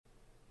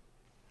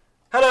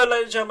Hello,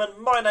 ladies and gentlemen,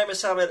 my name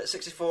is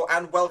Samuel64,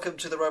 and welcome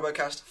to the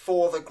RoboCast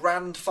for the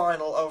grand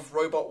final of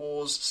Robot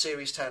Wars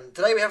Series 10.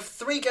 Today we have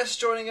three guests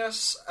joining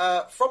us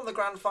from the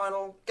grand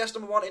final. Guest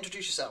number one,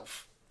 introduce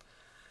yourself.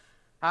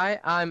 Hi,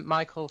 I'm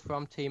Michael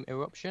from Team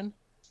Eruption.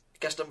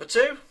 Guest number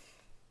two.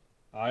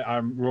 Hi,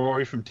 I'm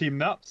Rory from Team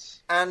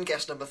Nuts. And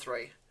guest number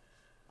three.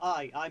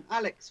 Hi, I'm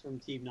Alex from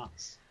Team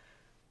Nuts.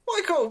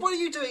 Michael, what are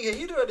you doing here?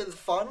 You doing in the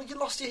final? You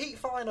lost your heat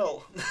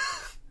final.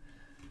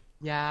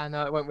 Yeah,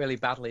 no, it went really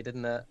badly,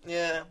 didn't it?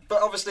 Yeah,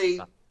 but obviously,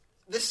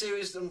 this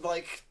series and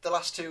like the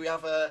last two, we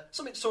have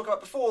something to talk about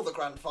before the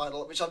grand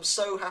final, which I'm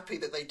so happy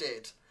that they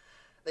did.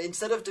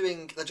 Instead of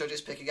doing the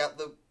judges picking out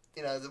the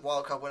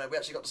wildcard winner, we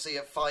actually got to see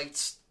a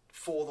fight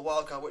for the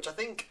wildcard, which I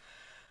think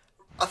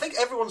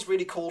everyone's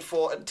really called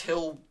for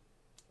until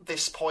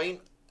this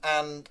point,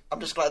 and I'm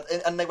just glad.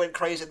 And they went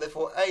crazy and they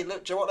thought, hey,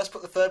 look, do you know what? Let's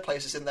put the third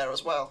places in there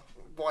as well.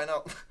 Why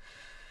not?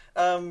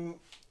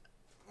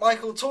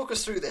 Michael, talk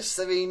us through this.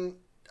 I mean,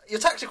 your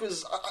tactic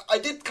was, I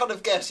did kind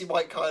of guess you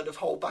might kind of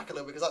hold back a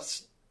little, because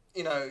that's,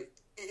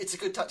 it's a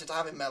good tactic to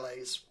have in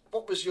melees.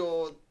 What was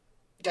your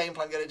game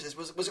plan going into this?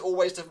 Was it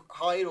always to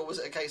hide, or was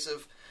it a case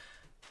of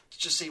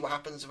just see what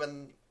happens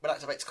when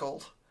activate's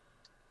called?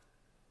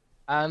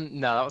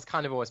 No, that was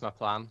kind of always my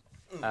plan.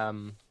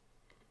 I'm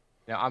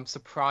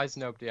surprised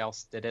nobody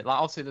else did it. Like,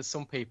 obviously, there's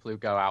some people who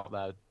go out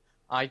there.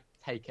 I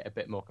take it a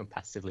bit more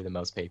competitively than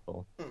most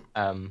people.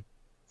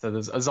 So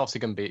there's obviously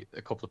going to be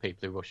a couple of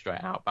people who rush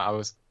straight out, but I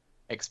was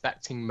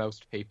expecting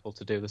most people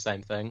to do the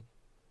same thing.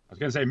 I was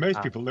going to say,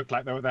 most people look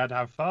like they were there to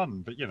have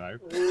fun, but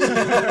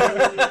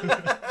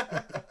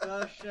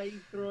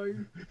Shade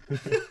through.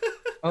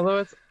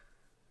 Although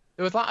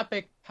there was like a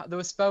big... There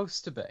was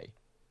supposed to be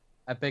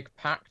a big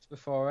pact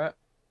before it.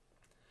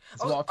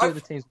 So what a few of the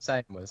teams were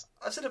saying was...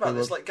 I said about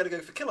this, going to go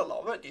for kill a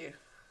lot, weren't you?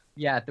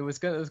 Yeah, there was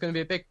going to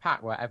be a big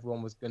pact where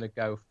everyone was going to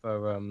go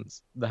for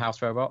the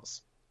house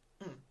robots.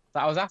 So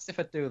I was asked if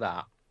I'd do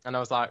that, and I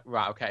was like,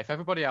 right, okay, if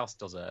everybody else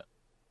does it,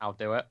 I'll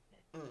do it.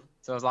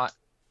 So I was like,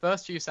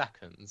 first few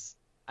seconds,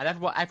 and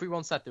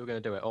everyone said they were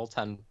going to do it. All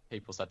 10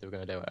 people said they were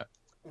going to do it.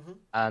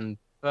 And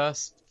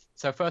first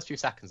few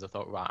seconds, I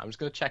thought, right, I'm just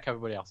going to check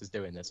everybody else is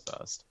doing this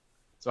first.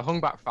 So I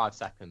hung back 5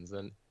 seconds,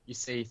 and you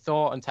see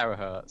Thor and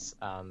Terahertz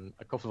and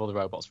a couple of other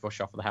robots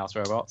rush off with the house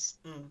robots.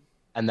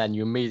 And then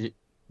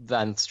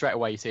then straight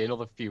away you see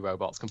another few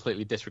robots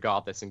completely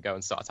disregard this and go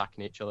and start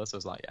attacking each other. So I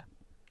was like,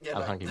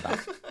 I'm hanging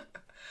back.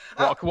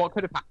 What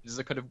could have happened is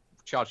I could have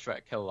charged straight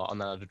at kill a lot, and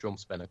then had a drum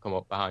spinner come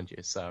up behind you.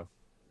 So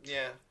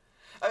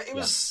it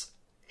was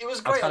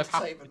great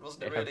entertainment,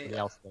 wasn't it? Really,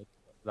 else did,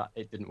 that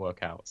it didn't work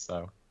out.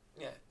 So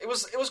it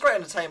was great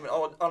entertainment.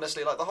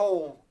 Honestly, like the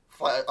whole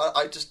fight,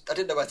 I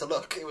didn't know where to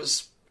look. It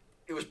was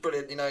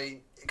brilliant.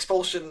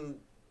 Expulsion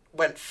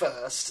went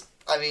first.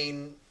 I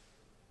mean,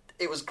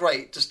 it was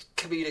great. Just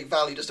comedic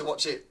value, just to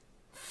watch it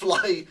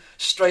fly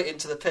straight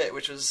into the pit,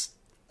 which was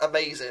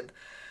amazing.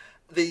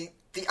 The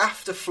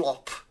after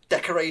flop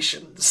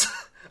decorations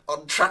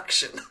on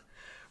traction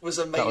was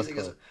amazing.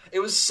 That was cool.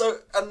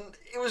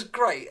 It was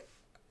great.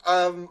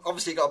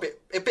 Obviously, it got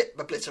a bit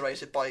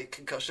obliterated by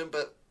concussion,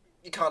 but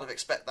you kind of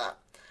expect that.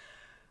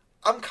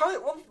 One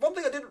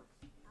thing I didn't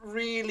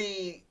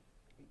really,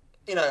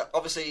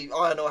 obviously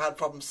Iron Ore had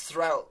problems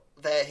throughout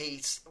their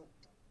heat.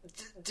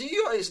 Do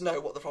you guys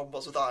know what the problem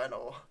was with Iron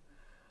Ore?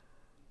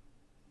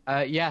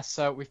 Yeah,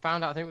 so we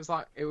found out, I think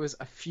it was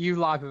a few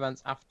live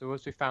events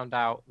afterwards, we found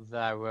out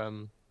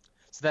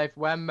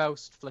where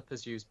most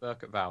flippers use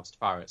Burkett valves to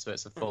fire it, so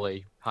it's a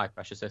fully high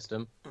pressure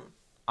system.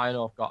 Iron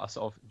Ore got a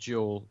sort of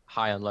dual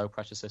high and low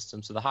pressure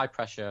system, so the high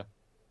pressure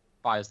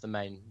fires the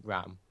main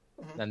ram.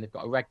 Then they've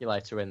got a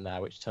regulator in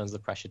there which turns the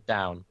pressure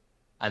down,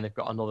 and they've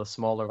got another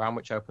smaller ram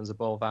which opens a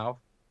ball valve,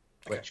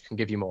 which can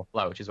give you more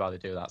flow, which is why they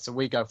do that. So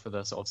we go for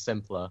the sort of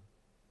simpler,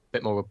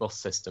 bit more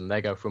robust system.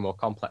 They go for a more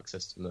complex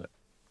system that,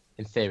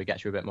 in theory,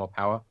 gets you a bit more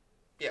power.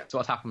 Yeah. So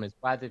what's happened is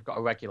where they've got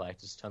a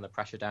regulator to turn the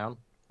pressure down,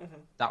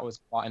 that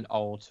was quite an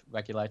old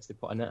regulator they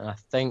put in it, and I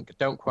think,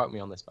 don't quote me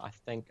on this, but I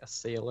think a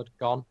seal had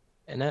gone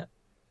in it.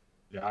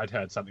 Yeah, I'd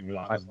heard something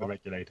like that was the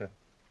regulator.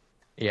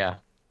 Yeah.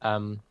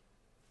 It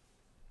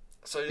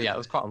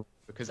was quite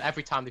because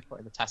every time they put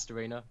in the test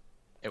arena,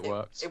 it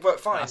worked. It worked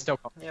fine. I still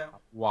can't know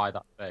why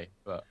that would be,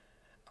 but...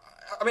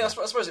 I mean, I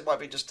suppose it might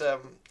be just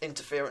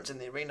interference in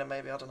the arena,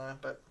 maybe, I don't know,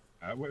 but...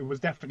 it was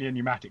definitely a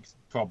pneumatics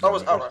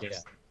problem. Right.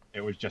 It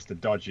was just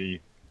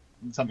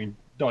something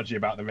dodgy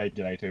about the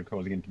regulator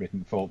causing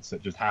intermittent faults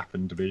that just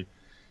happened to be,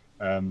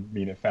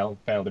 mean it failed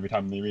every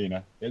time in the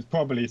arena. It's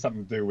probably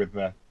something to do with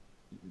the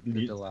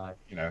delay.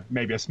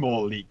 Maybe a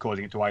small leak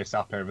causing it to ice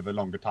up over the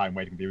longer time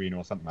waiting for the arena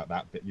or something like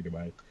that, but either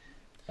way.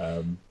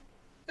 It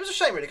was a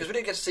shame, really, because we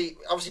didn't get to see,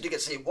 obviously did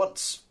get to see it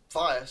once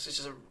fire, so it's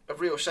just a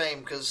real shame,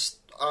 because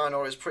Iron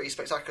Ore is pretty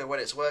spectacular when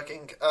it's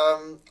working.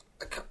 I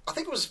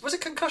think it was it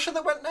Concussion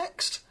that went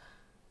next?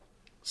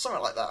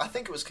 Something like that. I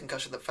think it was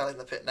Concussion that fell in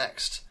the pit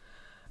next.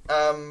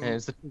 It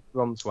was the two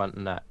drums went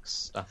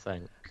next, I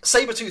think.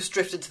 Sabretooth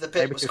drift into the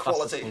pit was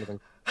quality.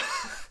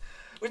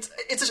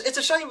 It's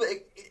a shame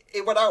that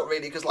it went out,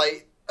 really, because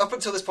up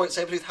until this point,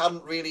 Sabretooth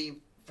hadn't really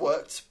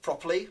worked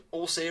properly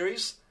all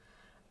series.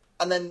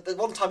 And then the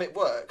one time it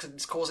works and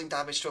it's causing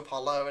damage to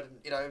Apollo and,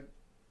 you know,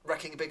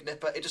 wrecking a Big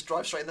Nipper, it just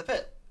drives straight in the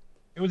pit.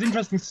 It was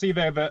interesting to see,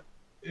 though, that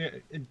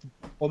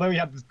although he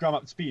had this drum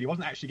up speed, he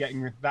wasn't actually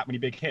getting that many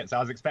big hits. I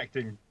was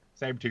expecting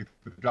Sabretooth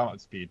with the drum up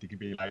speed to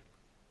be, like,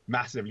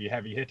 massively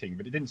heavy hitting,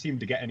 but it didn't seem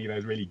to get any of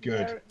those really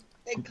good.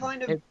 Yeah, it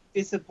kind of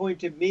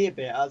disappointed me a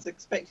bit. I was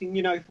expecting,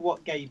 you know, for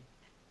what Gabe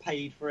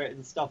paid for it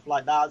and stuff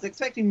like that, I was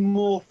expecting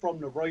more from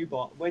the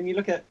robot. When you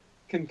look at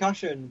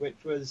Concussion, which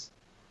was,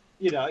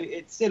 you know,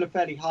 it's still a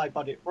fairly high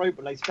budget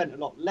robot, they spent a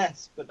lot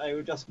less, but they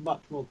were just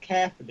much more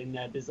careful in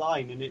their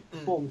design, and it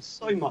performed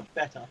so much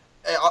better.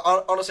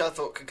 Honestly, I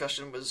thought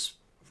Concussion was...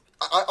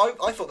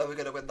 I thought they were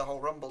going to win the whole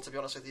Rumble, to be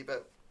honest with you,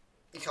 but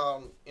you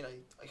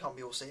can't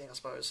be all seeing, I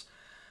suppose.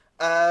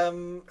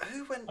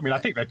 Who went? I mean, I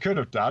think they could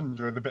have done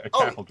with a bit of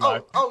careful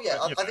drive. Yeah,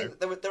 I think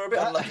they were a bit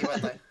unlucky,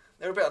 weren't they?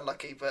 They were a bit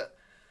unlucky, but...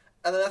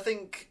 And then I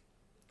think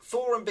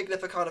Thor and Big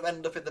Nipper kind of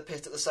end up in the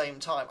pit at the same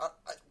time.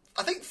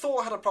 I think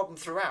Thor had a problem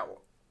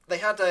throughout. They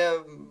had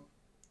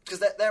because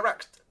their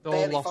act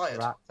barely lost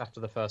fired. their act after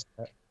the first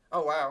hit.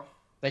 Oh wow!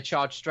 They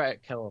charged straight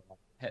at Killer,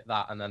 hit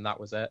that, and then that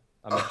was it.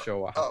 I'm not sure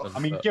what happened. I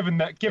mean,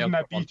 but given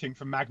their beating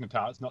from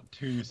Magnetar, it's not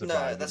too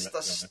surprising. No,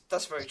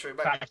 that's very true.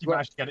 The fact he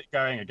managed to get it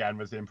going again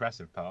was the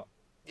impressive part.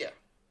 Yeah,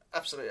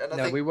 absolutely. And I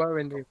think we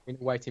were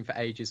waiting for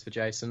ages for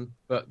Jason,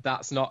 but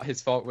that's not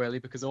his fault really,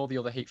 because all the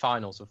other Heat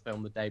finals were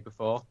filmed the day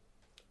before,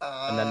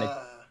 and then they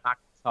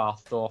backed our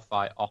Thor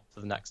fight off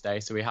to the next day,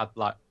 so we had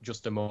like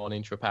just a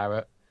morning to prepare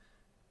it.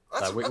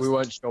 So we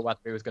weren't sure whether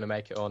he was going to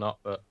make it or not,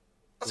 but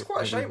that's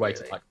quite a shame. We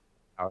waited like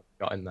how it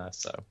got in there,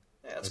 so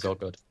it was all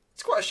good.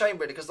 It's quite a shame,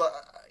 really, because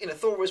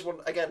Thor is one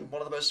of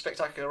the most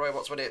spectacular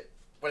robots when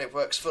it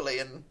works fully,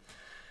 and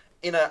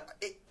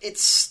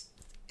it's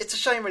a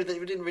shame really that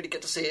we didn't really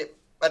get to see it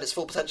at its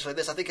full potential in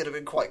this. I think it'd have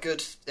been quite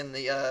good in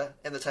the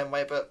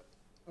 10-way, but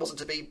wasn't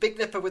to be. Big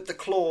Nipper with the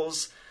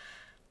claws.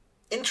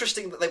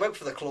 Interesting that they went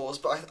for the claws,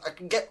 but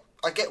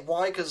I get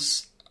why,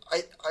 because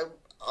I'm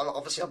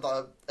obviously I'm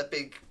not a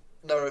big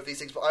knower of these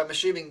things, but I'm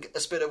assuming a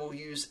spinner will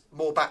use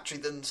more battery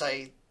than,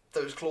 say,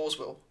 those claws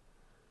will.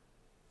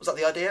 Was that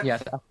the idea? Yeah,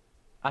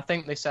 I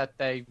think they said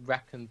they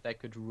reckoned they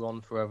could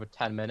run for over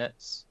 10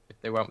 minutes if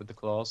they went with the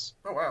claws.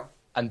 Oh wow!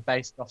 And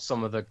based off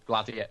some of the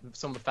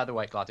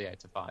featherweight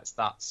gladiator fights,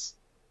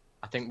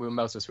 I think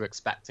most of us were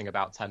expecting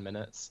about 10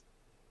 minutes.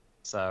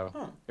 So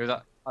it was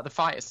the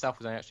fight itself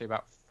was actually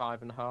about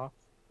 5.5,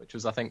 which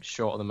was I think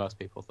shorter than most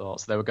people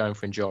thought. So they were going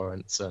for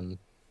endurance, and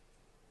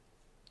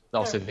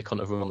obviously they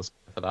couldn't have run the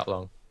spinner for that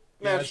long.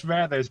 Yeah, it's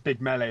rare those big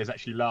melees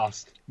actually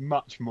last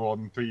much more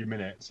than 3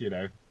 minutes.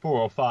 4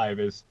 or 5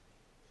 is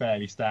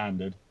fairly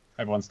standard.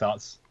 Everyone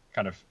starts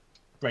kind of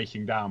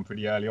breaking down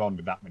pretty early on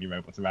with that many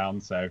robots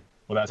around. So,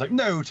 that's like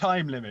no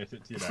time limit.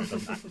 It doesn't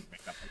actually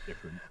make that much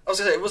difference. I was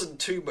going to say it wasn't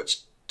too much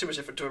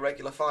different to a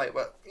regular fight,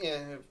 but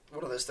yeah,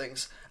 one of those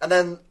things. And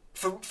then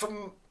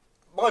from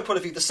my point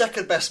of view, the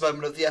second best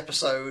moment of the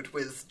episode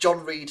with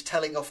John Reed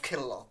telling off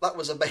Killalot, that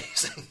was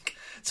amazing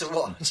to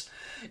watch.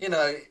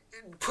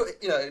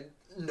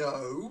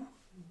 No.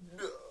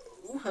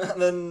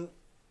 And then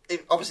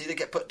it obviously did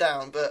get put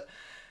down, but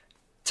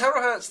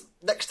Terahertz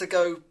next to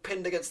go,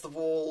 pinned against the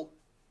wall.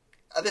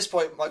 At this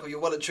point, Michael,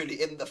 you're well and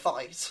truly in the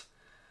fight.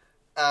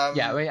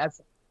 Yeah, I mean,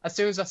 as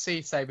soon as I see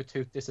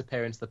Sabretooth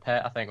disappear into the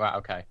pit, I think, right,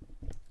 okay.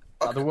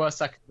 Like, the worst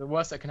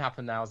that can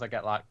happen now is I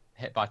get like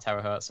hit by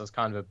Terahertz, so I was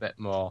kind of a bit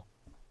more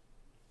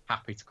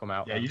happy to come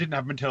out. Yeah, you didn't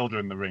have Matilda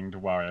in the ring to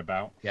worry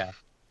about. Yeah.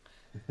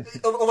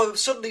 Although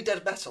suddenly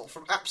dead metal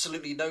from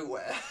absolutely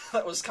nowhere,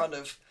 that was kind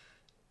of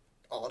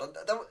odd.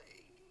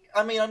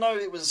 I mean, I know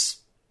it was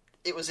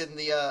in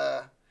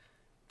the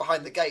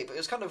behind the gate, but it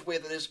was kind of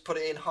weird that they just put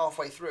it in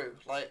halfway through.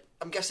 Like,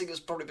 I'm guessing it was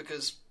probably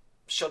because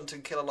Shunt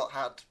and Killalot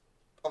had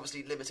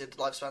obviously limited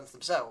lifespans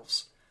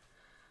themselves.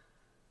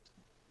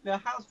 The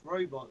house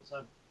robots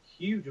have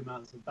huge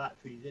amounts of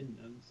batteries in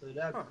them, so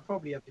they'll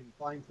probably have been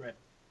fine for it.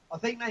 I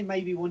think they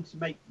maybe wanted to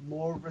make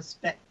more of a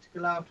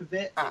spectacle out of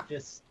it. It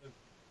just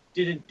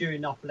didn't do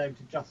enough for them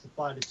to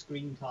justify the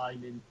screen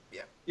time in,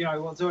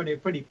 what's already a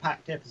pretty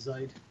packed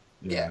episode.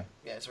 Yeah,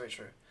 it's very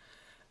true.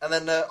 And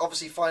then,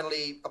 obviously,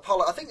 finally,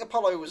 Apollo... I think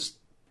Apollo was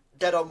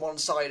dead on one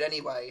side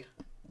anyway.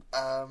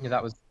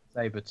 That was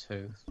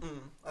Sabretooth.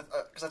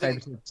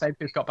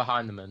 Sabretooth got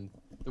behind them, and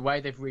the way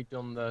they've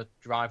redone the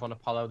drive on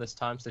Apollo this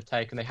time, so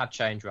they had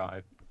chain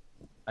drive,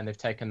 and they've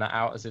taken that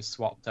out as they've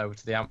swapped over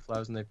to the amp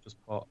flows, and they've just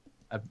put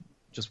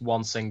just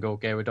one single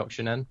gear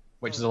reduction in,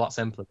 which is a lot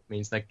simpler. It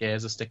means their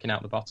gears are sticking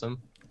out the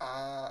bottom.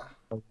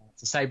 So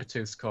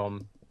Sabretooth's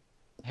come,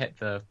 hit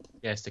the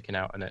gear sticking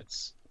out, and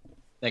it's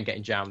then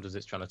getting jammed as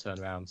it's trying to turn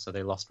around, so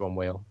they lost one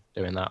wheel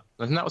doing that.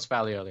 And that was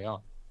fairly early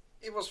on.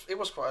 It was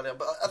quite early on,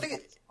 but I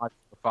think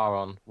far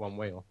on one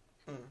wheel.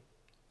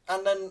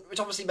 And then, which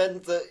obviously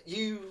meant that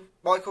you,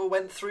 Michael,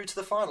 went through to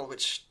the final,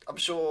 which I'm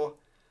sure,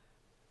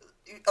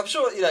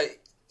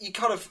 you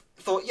kind of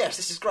thought, yes,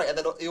 this is great, and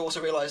then you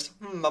also realised,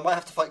 I might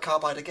have to fight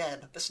Carbide again.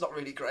 That's not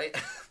really great.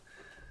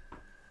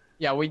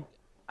 Yeah,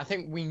 I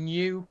think we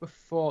knew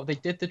before they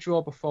did the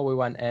draw before we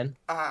went in.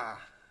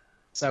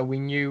 So we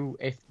knew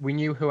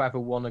whoever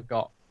won had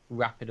got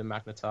Rapid and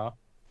Magnetar.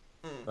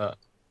 But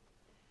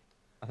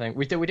I think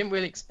we didn't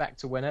really expect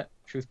to win it,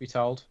 truth be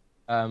told.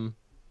 It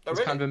was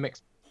kind of a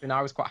mix. And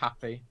I was quite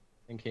happy,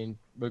 thinking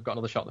we've got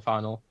another shot at the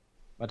final.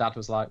 My dad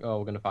was like, "Oh,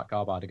 we're going to fight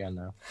Carbide again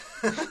now."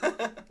 He's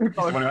the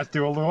one who has to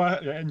do all the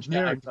work,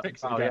 engineering to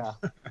fix it again.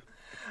 Yeah.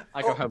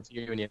 I go home to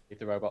uni and leave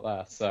the robot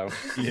there, so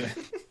Yeah.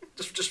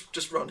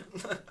 just run.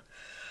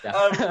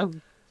 yeah.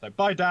 So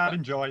bye, Dad.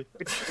 Enjoy.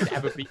 We didn't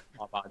ever beat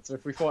Carbide, so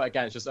if we fought it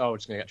again, it's just we're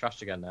just going to get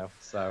trashed again now.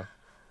 So.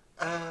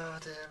 Ah,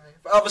 dear me.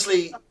 But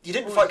obviously, you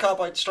didn't fight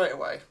Carbide straight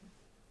away.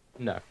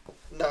 No.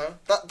 No,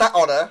 that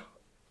honour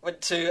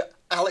went to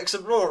Alex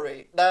and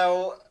Rory.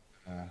 Now,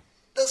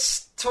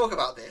 let's talk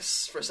about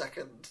this for a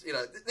second. You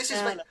know, this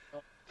is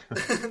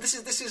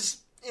this is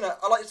you know,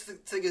 I like to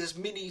think of this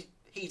mini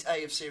Heat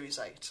A of Series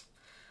 8.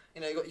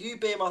 You know, you got you,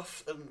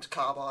 Behemoth, and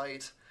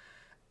Carbide.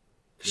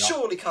 Yep.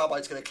 Surely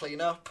Carbide's going to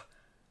clean up.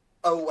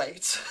 Oh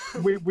wait,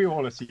 we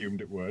all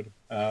assumed it would.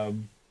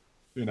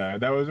 You know,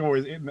 there was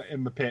always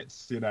in the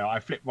pits. You know, I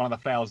flipped one of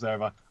the flails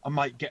over. I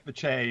might get the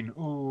chain.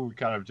 Ooh,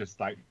 kind of just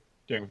like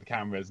doing it with the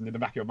cameras, and in the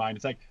back of your mind,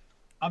 it's like,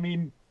 I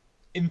mean,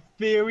 in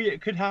theory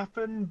it could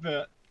happen,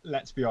 but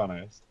let's be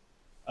honest.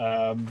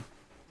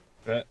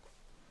 But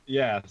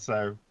yeah,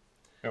 so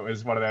it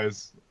was one of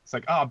those. It's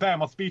like,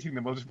 Behemoth's beating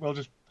them. We'll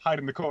just hide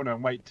in the corner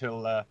and wait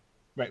till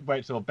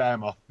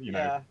Behemoth, you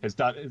know, is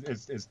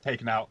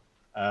taken out.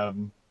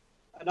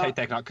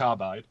 Taken out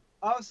Carbide.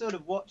 I was sort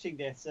of watching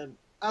this, and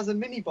as a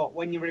mini-bot,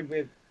 when you're in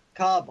with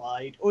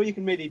Carbide, all you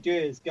can really do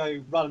is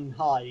go run and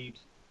hide.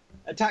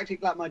 A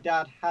tactic like my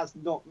dad has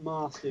not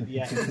mastered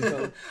yet.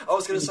 So I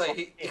was going to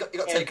say, he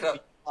got taken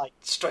out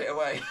straight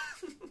away.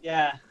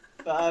 Yeah,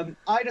 but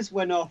I just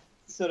went off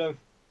sort of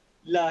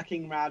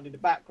lurking around in the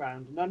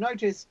background, and I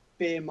noticed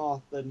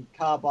Behemoth and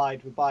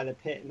Carbide were by the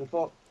pit, and I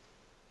thought,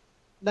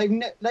 they've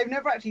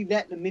never actually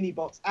let the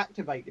mini-bots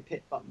activate the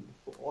pit button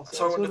before,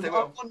 so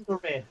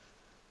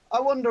I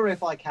wonder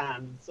if I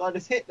can. So I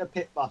just hit the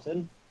pit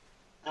button,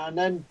 and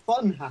then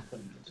fun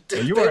happened.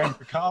 Yeah, you were aiming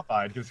for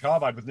Carbide, because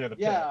Carbide was near the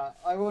pit. Yeah,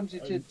 I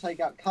wanted to take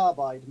out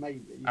Carbide,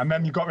 maybe. And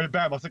then you got rid of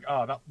Behemoth. I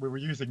was like, we were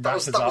using that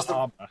as our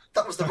armour.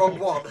 That was the wrong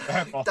one.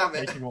 Damn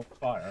it. Taking all the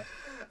fire.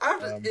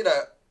 And, you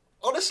know,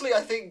 honestly,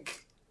 I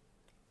think...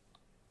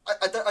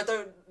 I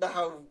don't know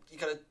how you're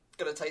going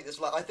to take this.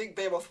 Like, I think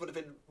Behemoth would have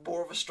been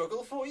more of a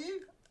struggle for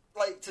you,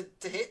 like,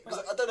 to hit. Because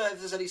I don't know if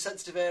there's any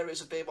sensitive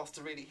areas of Behemoth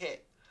to really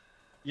hit.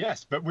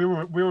 Yes, but we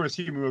were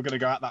assuming we were going to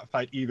go out that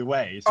fight either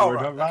way. So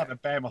we'd rather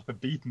Behemoth have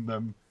beaten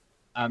them,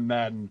 and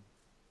then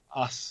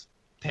us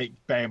take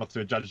Behemoth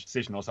to a judge's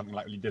decision or something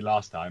like we did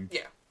last time.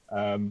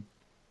 Yeah.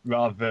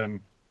 Rather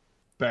than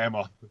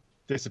Behemoth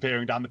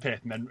disappearing down the pit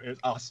and then it's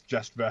us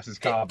just versus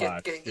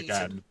Carbide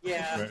again.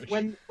 Yeah.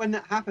 When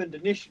that happened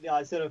initially,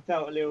 I sort of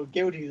felt a little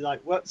guilty.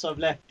 Like, whoops, I've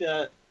left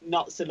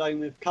Nuts alone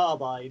with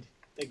Carbide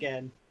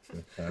again.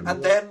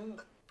 And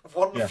then.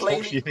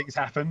 Fortunately things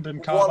happened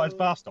and Carbide's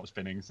bar stopped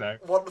spinning, so...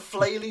 One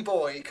flaily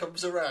boy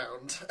comes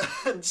around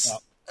and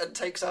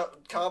takes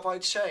out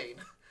Carbide's chain.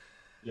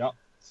 Yep,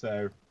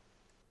 so...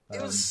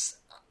 It was...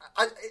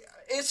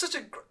 it's such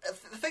a...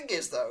 The thing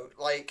is, though,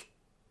 like...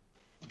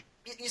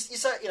 You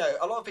said, you know,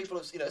 a lot of people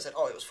have, you know, said,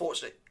 it was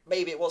fortunate.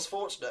 Maybe it was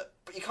fortunate,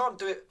 but you can't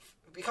do it...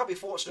 You can't be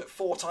fortunate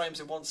 4 times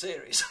in one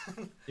series.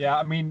 Yeah,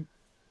 I mean...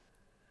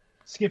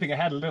 Skipping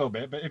ahead a little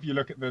bit, but if you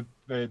look at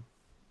the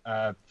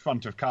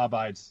front of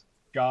Carbide's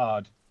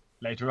guard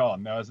later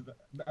on, there was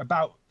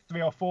about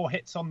 3 or 4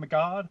 hits on the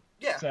guard.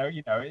 Yeah. So,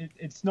 you know,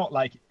 it's not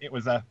like it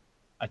was a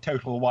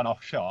total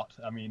one-off shot.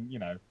 I mean, you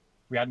know,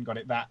 we hadn't got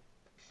it that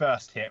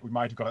first hit. We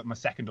might have got it in the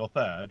second or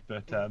third,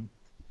 but,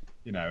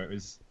 you know, it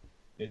was...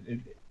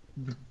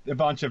 a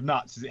bunch of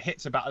nuts. It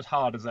hits about as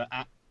hard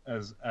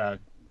as a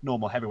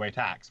normal heavyweight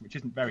axe, which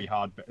isn't very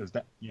hard, but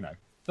you know,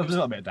 does a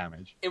little bit of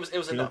damage. It was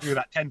enough. Do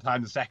that 10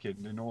 times a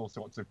second in all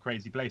sorts of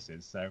crazy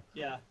places. So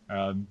yeah,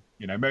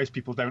 you know, most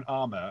people don't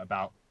armor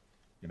about,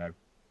 you know,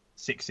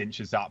 6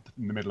 inches up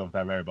in the middle of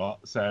their robot.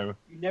 So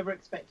you never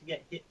expect to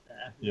get hit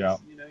there. Yeah,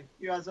 you know,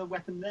 you has a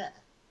weapon there.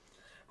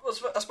 Well,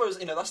 I suppose,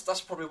 you know,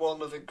 that's probably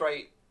one of the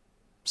great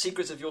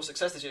secrets of your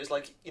success this year. Is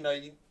like, you know,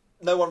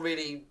 no one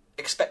really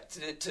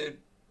expected it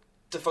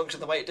to function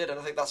the way it did, and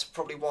I think that's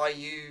probably why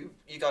you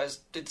guys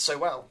did so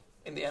well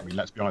in the end. I mean,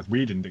 let's be honest,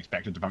 we didn't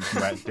expect it to function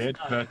the way it did,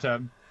 but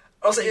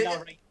also,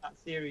 that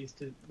series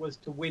was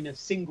to win a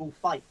single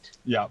fight.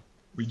 Yeah,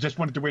 we just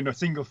wanted to win a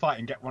single fight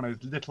and get one of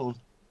those little,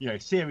 you know,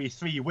 Series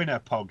 3 winner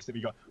pogs that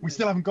we got. We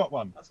still haven't got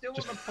one. I still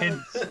want just the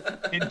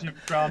pogs. hint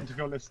of Grant, if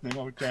you're listening,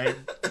 or James.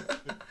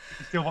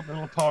 We still want the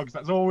little pogs.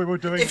 That's all we were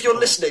doing. If you're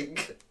listening,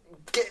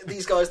 get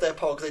these guys their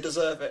pogs. They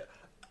deserve it.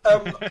 I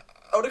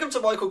want to come to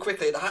Michael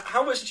quickly.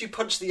 How much did you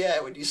punch the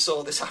air when you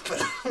saw this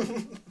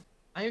happen?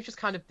 I was just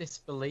kind of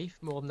disbelief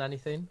more than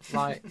anything.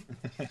 Like,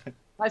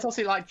 it's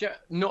also like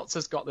Nuts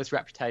has got this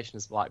reputation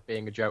as like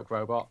being a joke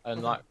robot,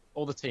 and like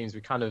all the teams we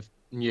kind of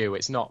knew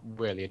it's not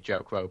really a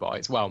joke robot.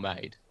 It's well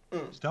made.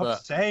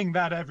 Stop saying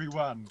that,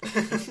 everyone.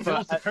 It's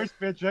not supposed to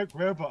be a joke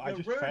robot. I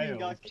just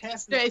failed.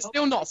 It's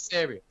still not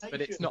serious,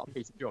 but it's not a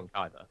piece of junk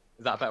either.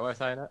 Is that a better way of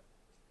saying it?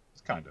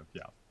 It's kind of,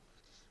 yeah.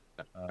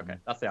 Okay,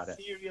 that's the idea.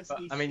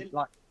 Seriously,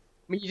 But,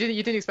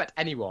 you didn't expect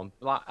anyone.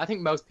 Like, I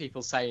think most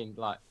people saying,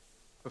 like,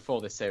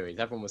 before this series,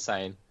 everyone was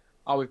saying,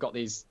 "Oh, we've got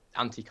these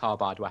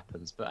anti-carbide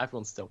weapons," but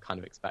everyone still kind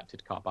of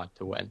expected Carbide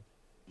to win.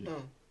 Yeah.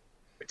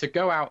 But to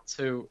go out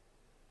to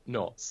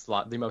Nuts,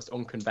 like the most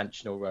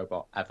unconventional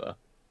robot ever,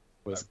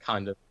 was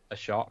kind of a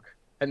shock.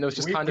 And there was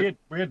just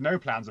we had no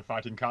plans of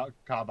fighting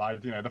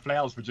Carbide. You know, the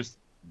flails were just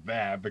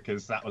there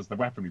because that was the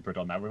weapon we put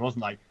on there. It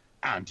wasn't like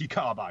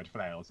anti-carbide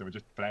flails; they were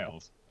just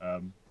flails.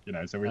 You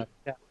know, so we.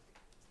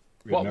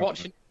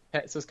 Watching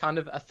it was kind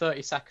of a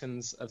 30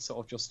 seconds of sort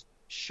of just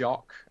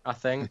shock, I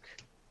think,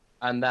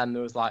 and then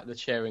there was like the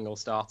cheering all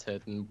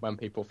started, and when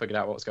people figured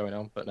out what was going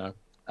on. But no,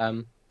 I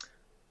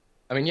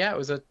mean, yeah, it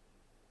was a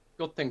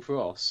good thing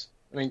for us.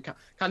 I mean,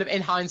 kind of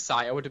in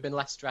hindsight, it would have been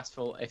less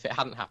stressful if it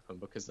hadn't happened,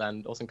 because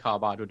then us and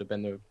Carbide would have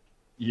been the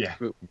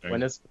group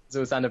winners. So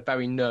it was then a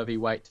very nervy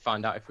wait to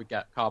find out if we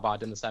get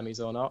Carbide in the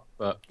semis or not.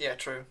 But yeah,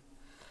 true.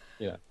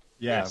 Yeah.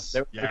 Yes.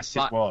 It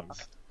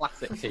was.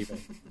 Classic TV.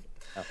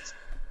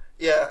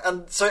 Yeah,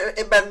 and so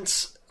it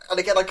meant, and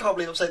again, I can't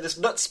believe I'm saying this,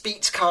 Nuts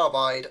beats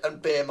Carbide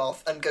and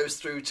Behemoth and goes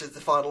through to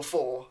the final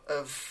four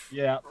of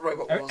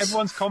Robot Wars.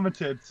 Everyone's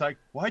commented, it's like,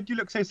 why do you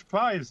look so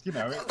surprised? You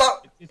know,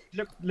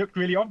 it looked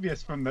really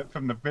obvious from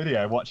the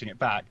video, watching it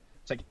back.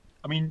 It's like,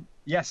 I mean,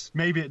 yes,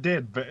 maybe it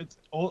did, but it's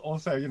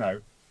also, you know,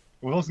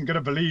 I wasn't going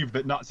to believe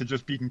that Nuts had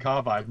just beaten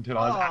Carbide until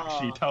I was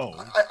actually told.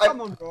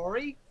 Come on,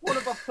 Rory. One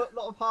of us put a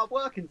lot of hard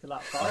work into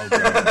that fight.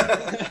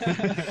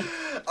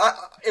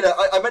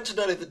 I mentioned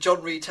earlier that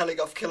John Reed telling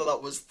off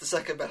Killalot was the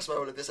second best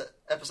moment of this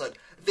episode.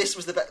 This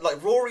was the best.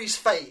 Like, Rory's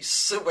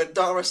face when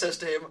Dara says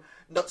to him,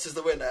 Nuts is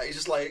the winner, he's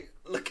just like,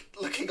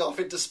 looking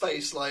off into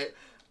space like,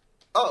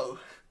 oh,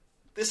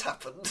 this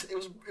happened. It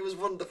was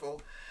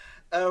wonderful.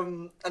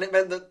 And it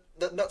meant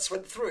that Nuts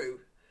went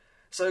through.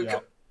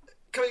 So,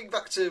 coming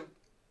back to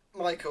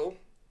Michael,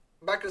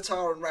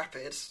 Magnetar and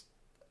Rapid.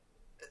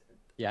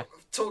 Yeah.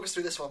 Talk us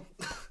through this one.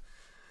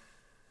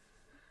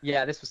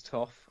 Yeah, this was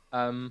tough.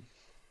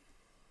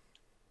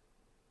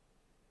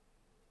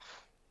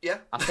 Yeah.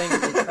 I think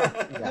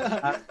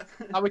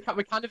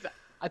we kind of.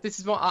 This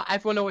is what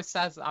everyone always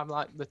says. I'm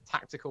like the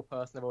tactical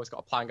person. I've always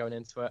got a plan going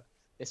into it.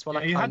 This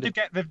one, you had to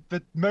get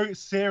the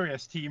most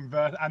serious team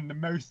and the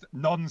most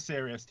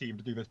non-serious team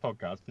to do this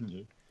podcast, didn't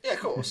you? Yeah, of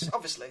course,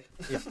 obviously.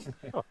 Yeah.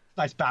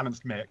 Nice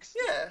balanced mix.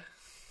 Yeah.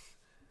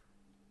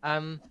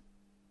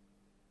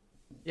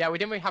 Yeah, we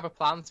didn't really have a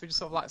plan, so we just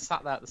sort of like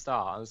sat there at the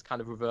start and it was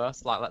kind of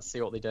reversed, like let's see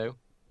what they do,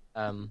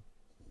 and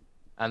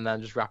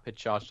then just Rapid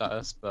charged at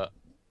us. But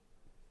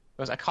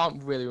I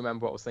can't really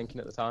remember what I was thinking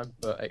at the time,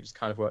 but it just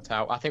kind of worked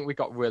out. I think we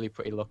got really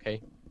pretty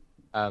lucky.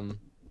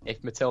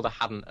 If Matilda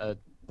hadn't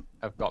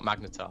have got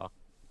Magnetar,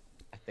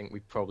 I think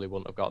we probably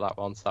wouldn't have got that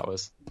one. So that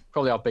was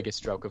probably our biggest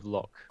stroke of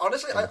luck.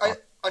 Honestly,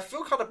 I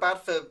feel kind of bad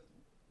for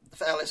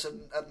Ellis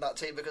and that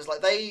team, because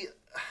like they.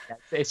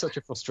 It's such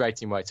a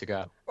frustrating way to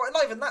go. Well,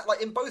 not even that.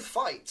 Like in both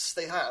fights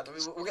they had. I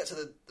mean, we'll get to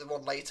the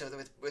one later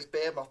with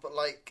Behemoth, but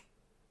like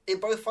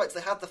in both fights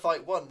they had the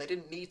fight won. They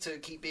didn't need to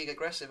keep being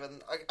aggressive,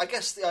 and I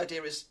guess the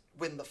idea is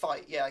win the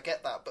fight. Yeah, I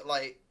get that, but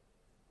like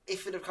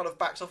if it had kind of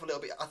backed off a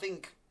little bit, I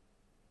think,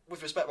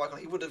 with respect, Michael,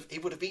 he would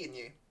have beaten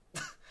you.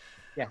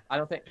 Yeah, I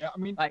don't think. Yeah, I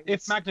mean, like,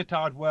 if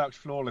Magnetar had worked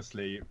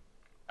flawlessly,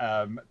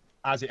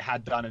 as it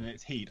had done in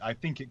its heat, I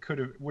think it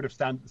would have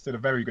stood a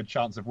very good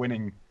chance of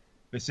winning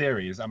the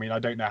series. I mean, I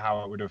don't know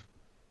how it would have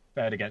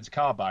fared against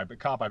Carbide, but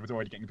Carbide was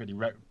already getting pretty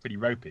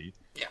ropey.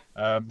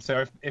 Yeah.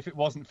 So if it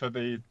wasn't for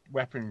the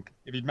weapon,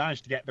 if he'd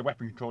managed to get the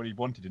weapon control he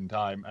wanted in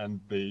time, and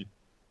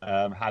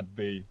hadn't had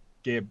the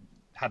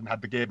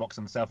gearbox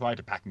and the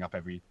self-rider packing up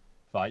every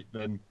fight,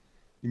 then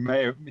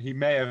he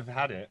may have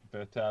had it.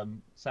 But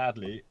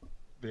sadly,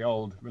 the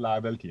old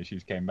reliability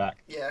issues came back.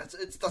 Yeah,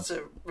 that's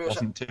a real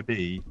wasn't to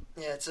be.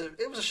 Yeah,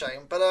 it was a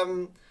shame. But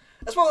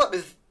as well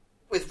as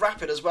with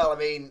Rapid as well. I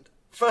mean,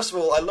 first of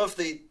all, I love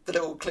the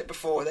little clip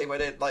before they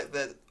went in, like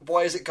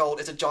why is it gold?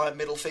 It's a giant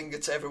middle finger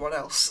to everyone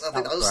else. I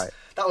think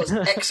that was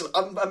excellent.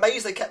 I'm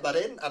amazed they kept that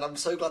in, and I'm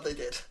so glad they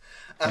did.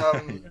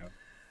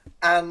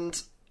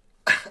 And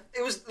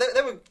it was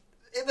they were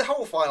in the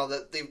whole final.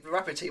 The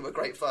Rapid team were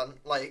great fun.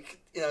 Like,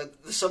 you know,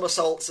 the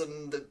somersaults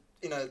and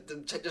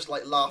them just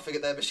like laughing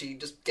at their machine,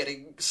 just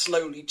getting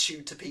slowly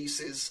chewed to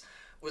pieces,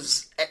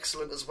 was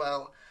excellent as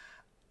well.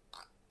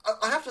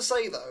 I have to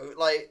say though,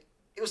 like,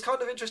 it was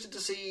kind of interesting to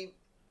see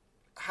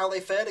how they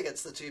fared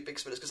against the two big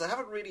spinners, because they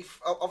haven't really.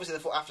 Obviously,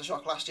 they fought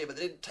Aftershock last year, but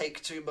they didn't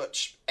take too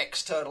much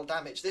external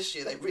damage. This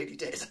year, they really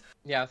did.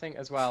 Yeah, I think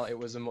as well, it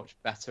was a much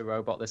better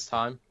robot this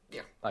time.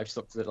 Yeah, like, just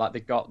looked at it, like they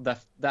got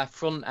their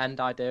front end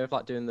idea of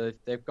like doing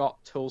they've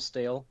got tool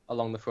steel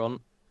along the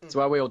front, so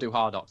where we all do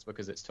Hardox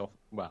because it's tough.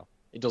 Well,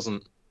 it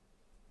doesn't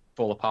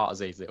fall apart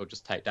as easily; it'll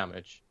just take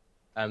damage.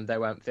 They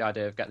went for the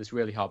idea of get this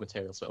really hard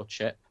material so it'll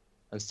chip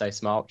and stay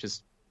smart, which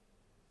is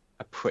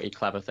a pretty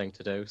clever thing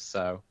to do.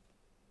 So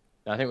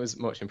I think it was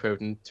much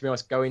improved. And to be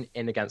honest, going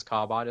in against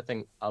Carbide, I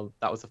think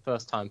that was the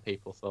first time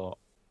people thought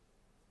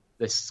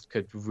this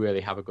could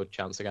really have a good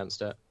chance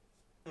against it.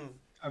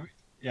 I mean,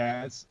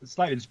 yeah, it's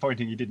slightly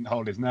disappointing he didn't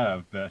hold his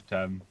nerve, but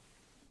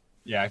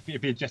yeah, if he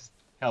had just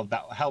held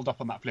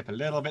off on that flip a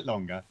little bit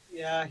longer.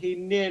 Yeah, he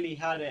nearly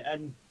had it.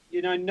 And,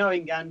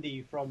 knowing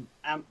Andy from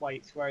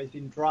Antweights, where he's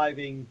been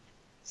driving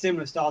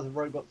similar styles of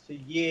robots for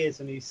years,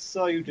 and he's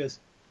so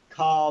just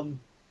calm,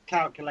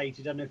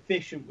 calculated, and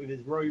efficient with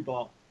his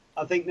robot,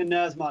 I think the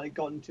nerves might have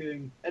gotten to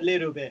him a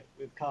little bit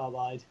with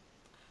Carbide.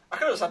 I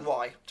can understand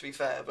why, to be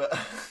fair, but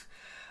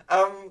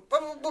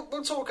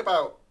we'll talk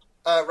about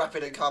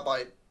Rapid and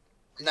Carbide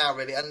now,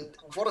 really, and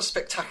what a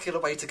spectacular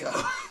way to go.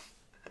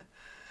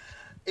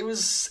 It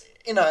was,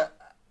 and I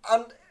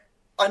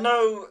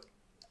know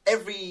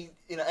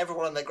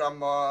everyone and their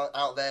grandma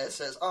out there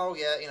says, oh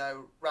yeah,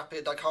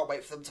 Rapid, I can't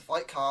wait for them to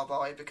fight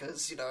Carbide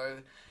because,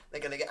 they're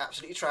going to get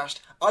absolutely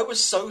trashed. I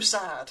was so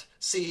sad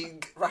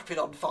seeing Rapid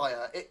on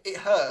fire. It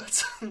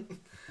hurt.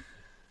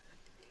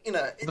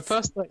 The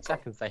first 30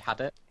 seconds they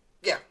had it.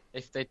 Yeah.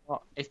 If they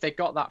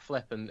got that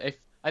flip, and I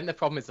think the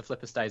problem is the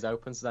flipper stays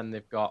open, so then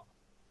they've got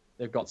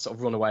to sort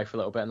of run away for a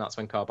little bit, and that's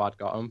when Carbide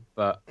got them.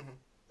 But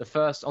the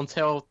first,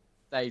 until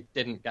they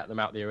didn't get them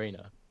out the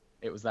arena,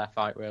 it was their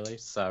fight really.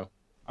 So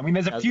I mean,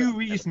 there's a few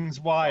reasons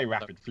why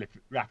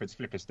Rapid's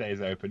flipper stays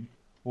open.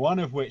 One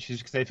of which is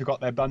because they forgot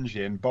their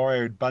bungee and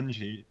borrowed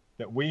bungee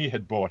that we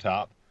had bought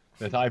up,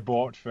 that I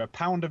bought for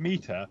 £1 a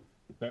metre,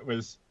 that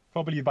was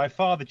probably by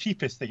far the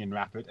cheapest thing in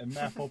Rapid, and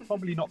therefore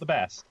probably not the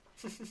best.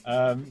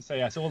 So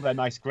yes, all their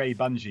nice grey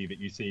bungee that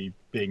you see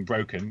being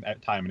broken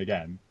at time and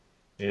again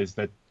is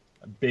the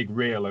big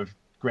reel of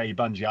grey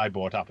bungee I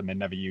bought up and then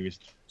never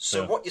used.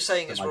 So what you're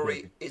saying is,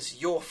 Rory, is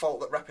your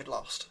fault that Rapid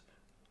lost?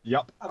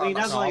 Yep. I mean,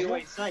 as I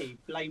always say,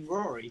 blame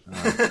Rory.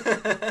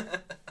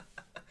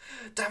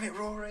 Damn it,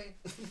 Rory.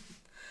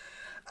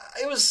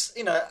 It was,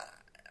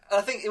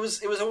 I think it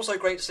was also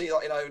great to see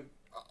that,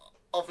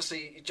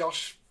 obviously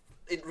Josh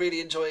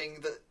really enjoying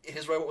that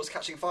his robot was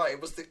catching fire.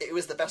 It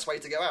was the best way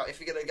to go out.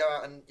 If you're going to go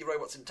out and your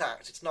robot's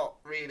intact, it's not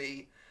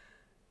really,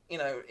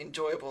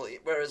 enjoyable.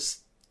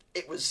 Whereas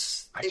it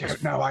was. I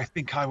don't know. I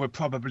think I would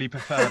probably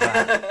prefer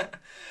that.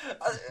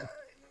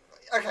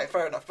 Okay,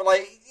 fair enough. But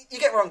you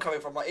get where I'm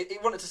coming from.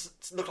 It wanted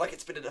to look like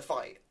it's been in a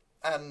fight.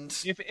 And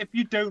if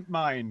you don't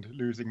mind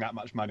losing that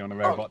much money on a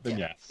robot, then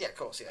yes. Yeah, of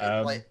course.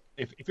 Yeah.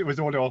 If it was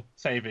all your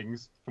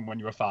savings from when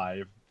you were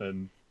 5,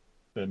 then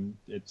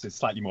it's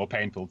slightly more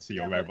painful to see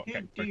your robot.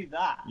 Who'd do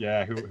that?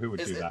 Yeah, who would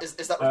do that? Is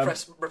that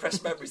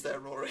repressed memories there,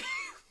 Rory?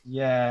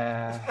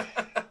 Yeah.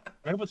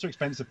 Robots are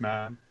expensive,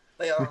 man.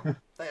 They are.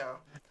 They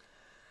are.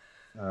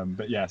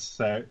 But yes,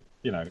 so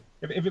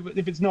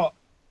if it's not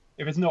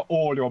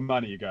all your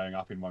money going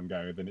up in one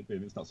go, then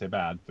it's not so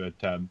bad. But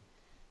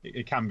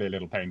it can be a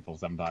little painful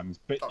sometimes.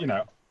 But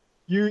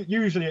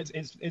usually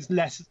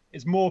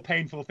it's more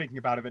painful thinking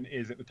about it than it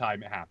is at the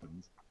time it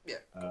happens. Yeah.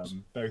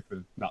 Both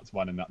with Nuts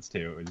 1 and Nuts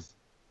 2, it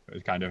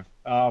was kind of,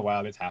 oh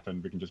well, it's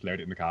happened. We can just load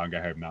it in the car and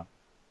go home now.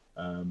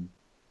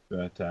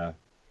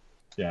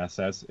 Yeah,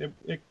 so I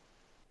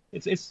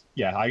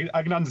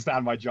can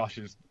understand why Josh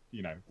is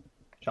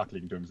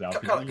chuckling to himself.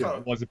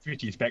 It was a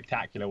pretty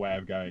spectacular way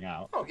of going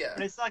out. Oh yeah.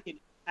 And it's like in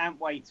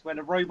Antweights where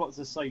the robots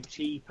are so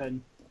cheap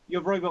and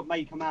your robot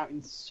may come out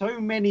in so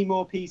many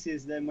more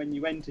pieces than when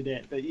you entered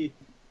it, but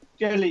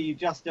generally you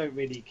just don't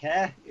really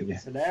care. It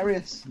was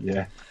hilarious.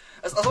 Yeah.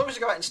 As long as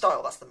you go out in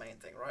style, that's the main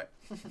thing, right?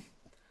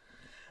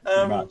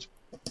 Much.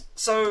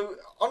 So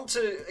on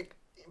to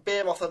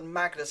Behemoth and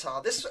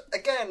Magnetar. This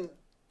again,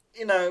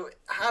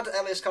 had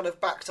Ellis kind of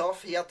backed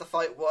off, he had the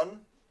fight won.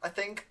 I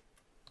think.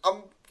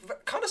 I'm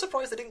kind of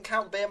surprised they didn't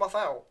count Behemoth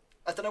out.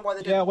 I don't know why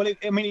they didn't. Yeah, well,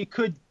 it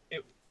could.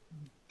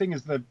 Thing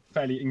is the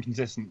fairly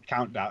inconsistent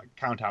count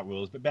out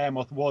rules, but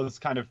Behemoth was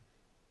kind of.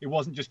 It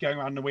wasn't just going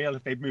around the wheel.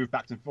 If they'd moved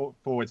back and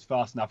forwards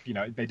fast enough,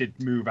 they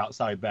did move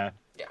outside their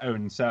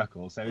own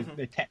circle. So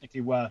they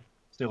technically were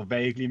still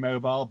vaguely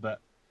mobile.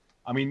 But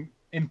I mean,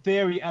 in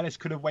theory, Ellis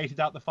could have waited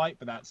out the fight,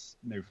 but that's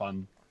no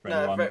fun for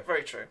anyone. No,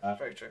 very true.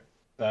 Very true.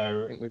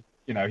 So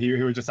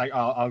he was just like,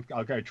 I'll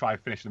go try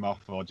and finish them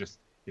off, or just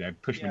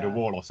push them into a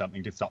wall or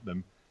something to stop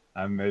them.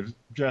 And they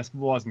just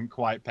wasn't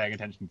quite paying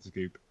attention to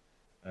Scoop.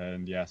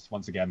 And yes,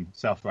 once again,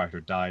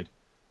 Self-Righter died.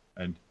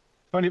 And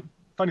funny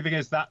thing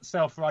is that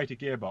Self-Righter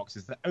gearbox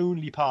is the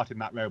only part in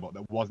that robot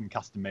that wasn't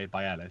custom made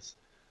by Ellis.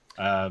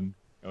 It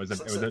was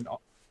an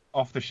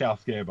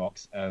off-the-shelf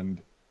gearbox,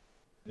 and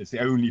it's the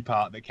only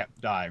part that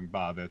kept dying,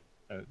 bar the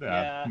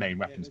main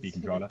weapon speed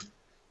controller.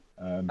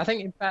 I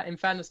think in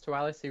fairness to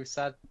Ellis, he was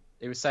saying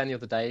the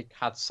other day he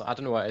had, I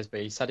don't know what it is, but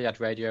he said he had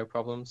radio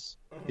problems.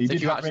 He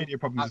did have radio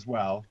problems as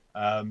well.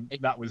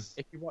 That was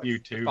if you watch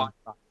YouTube. The fight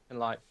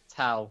and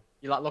tell,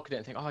 you look at it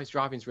and think, oh, his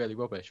driving's really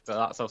rubbish. But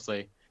that's obviously,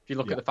 if you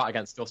look at the fight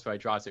against Dust where he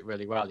drives it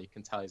really well, you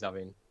can tell he's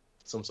having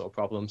some sort of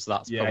problem. So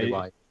that's probably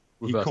why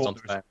he reversed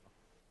onto it.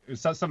 It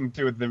was something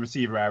to do with the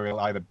receiver area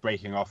either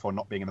breaking off or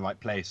not being in the right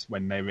place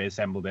when they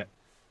reassembled it.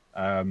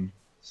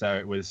 So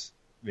it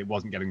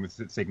wasn't getting the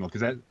signal.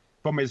 Because the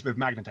problem is with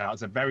Magnetar,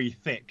 it's a very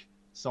thick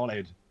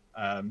solid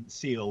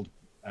sealed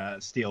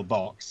steel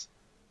box,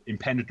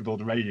 impenetrable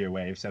to radio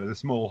waves. So there's a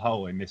small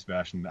hole in this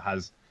version that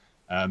has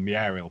the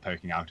aerial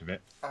poking out of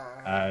it.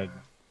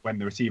 When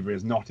the receiver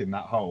is not in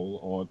that hole,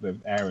 or the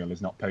aerial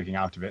is not poking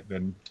out of it,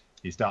 then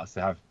he starts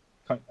to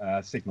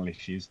have signal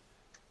issues.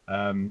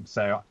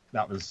 So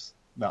that's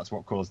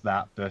what caused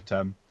that. But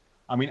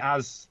I mean,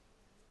 as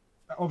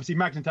obviously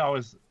Magnetar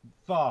was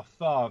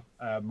far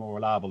more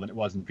reliable than it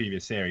was in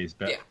previous series,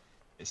 but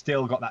it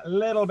still got that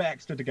little bit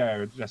extra to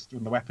go just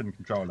from the weapon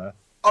controller.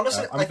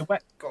 Honestly, I mean,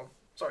 go on.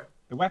 Sorry.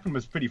 The weapon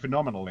was pretty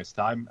phenomenal this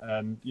time,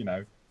 and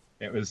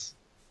it was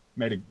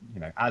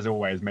as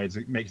always makes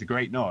a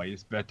great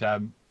noise, but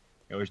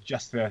it was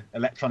just the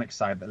electronic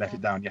side that let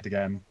it down yet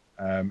again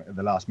at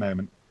the last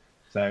moment.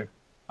 So,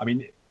 I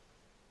mean,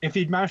 if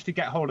he'd managed to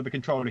get hold of the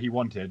controller he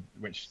wanted,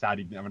 which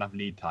sadly didn't have enough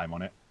lead time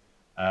on it,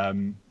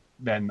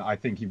 then I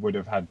think would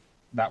have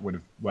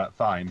worked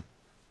fine.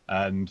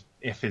 And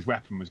if his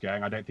weapon was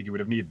going, I don't think he would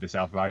have needed the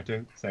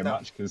self-righter so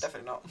much, because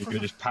he could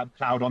have just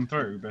ploughed on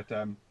through.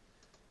 But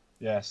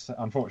yes,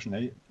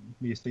 unfortunately,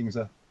 these things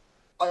are.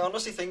 I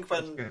honestly think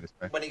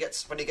when he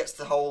gets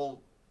the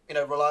whole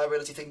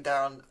reliability thing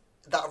down,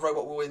 that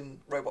robot will win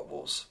Robot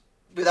Wars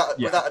without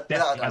a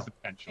doubt. Has the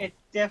potential. It's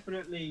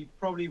definitely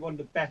probably one of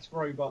the best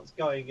robots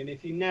going, and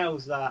if he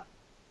nails that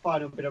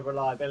final bit of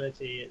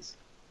reliability, it's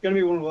going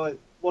to be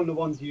one of the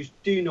ones you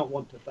do not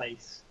want to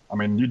face. I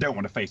mean, you don't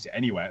want to face it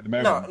anyway at the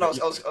moment. No, I was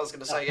going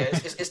to say,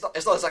 it's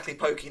not exactly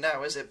pokey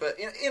now, is it? But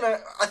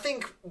I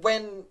think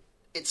when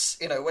it's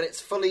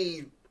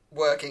fully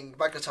working,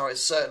 Magnetar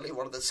is certainly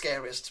one of the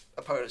scariest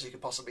opponents you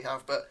could possibly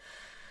have. But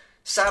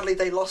sadly,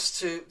 they lost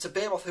to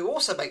Behemoth, who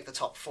also make the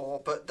top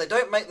 4, but they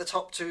don't make the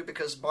top 2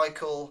 because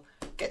Michael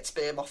gets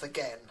Behemoth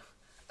again.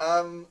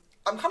 I'm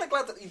kind of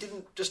glad that he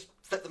didn't just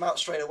flip them out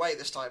straight away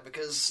this time,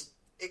 because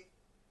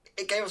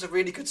it gave us a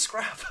really good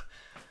scrap.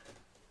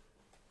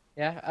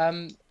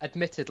 Yeah,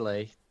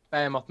 admittedly,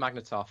 Behemoth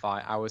Magnetar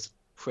fight, I was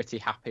pretty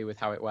happy with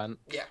how it went.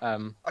 Yeah,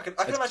 I can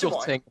imagine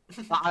why.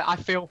 I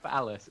feel for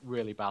Ellis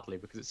really badly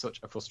because it's such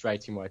a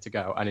frustrating way to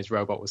go, and his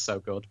robot was so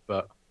good.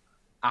 But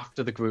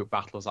after the group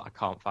battle, I was like, I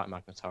can't fight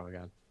Magnetar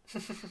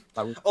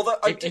again. Although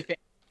if it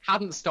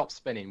hadn't stopped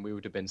spinning, we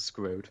would have been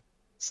screwed.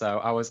 So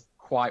I was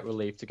quite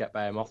relieved to get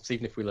Behemoth. So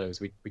even if we lose,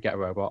 we get a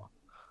robot.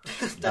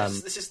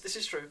 This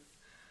is true.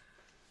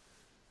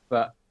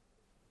 But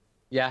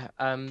yeah,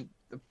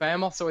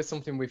 Behemoth's always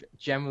something we've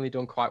generally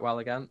done quite well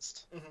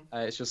against. Mm-hmm.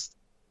 It's just,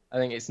 I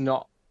think it's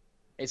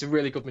a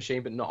really good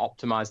machine, but not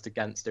optimized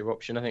against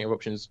Eruption. I think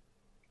Eruption's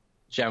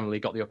generally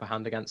got the upper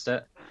hand against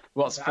it.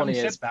 What's funny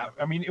is that,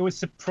 I mean, it was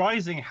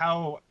surprising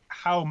how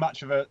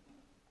much of a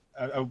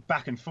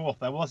back and forth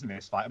there was in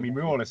this fight. I mean,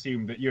 we all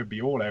assumed that you'd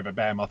be all over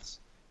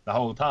Behemoths the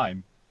whole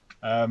time,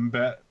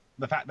 but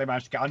the fact they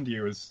managed to get under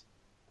you was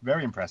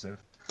very impressive.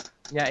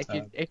 Yeah,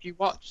 if you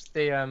watch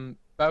the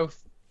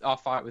both our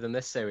fight within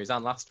this series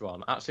and last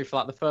one, actually for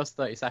like the first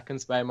 30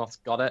 seconds, Behemoth's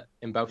got it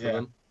in both of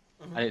them,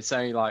 and it's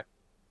only like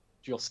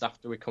just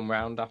after we come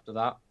round after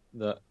that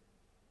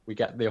we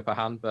get the upper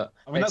hand. But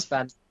I mean,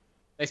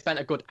 they spent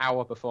a good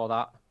hour before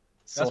that.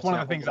 That's one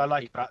of the things I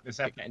like about this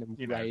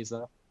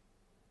episode.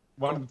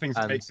 One of the things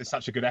that makes this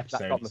such a good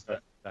episode is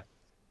that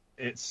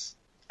it's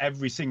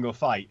every single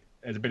fight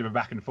is a bit of a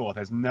back and forth.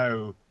 There's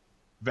no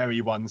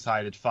very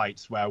one-sided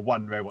fights where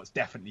one robot's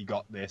definitely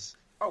got this.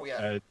 Oh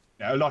yeah.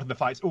 A lot of the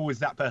fights, is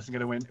that person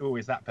going to win?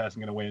 Is that person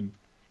going to win?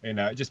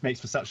 It just makes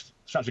for such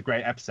a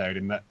great episode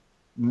in that,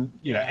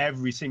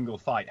 every single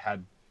fight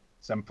had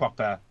some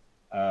proper,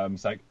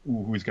 it's like,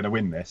 who's going to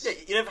win this? Yeah,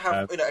 you never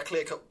have a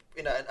clear cut,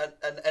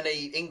 and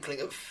any inkling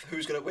of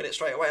who's going to win it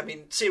straight away. I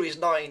mean, Series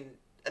 9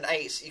 and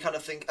 8, you kind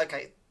of think,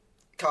 okay,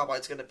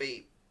 Carbide's going to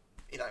be,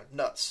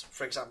 nuts,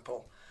 for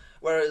example.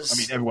 Whereas, I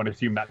mean, everyone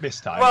assumed that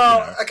this time.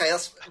 Well, okay,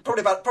 that's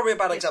probably a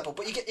bad example,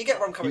 but you get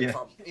where I'm coming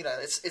from.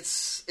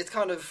 It's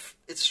kind of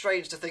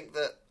strange to think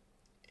that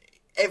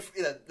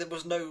there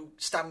was no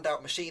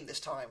standout machine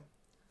this time.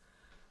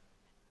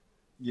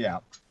 Yeah,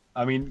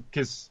 I mean,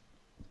 because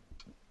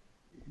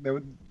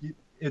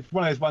it's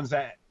one of those ones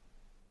that,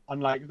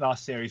 unlike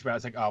last series where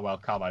it's like, oh well,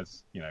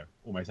 Carbide's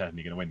almost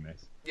certainly going to win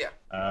this. Yeah.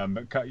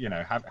 But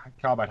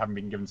Carbide haven't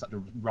been given such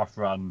a rough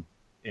run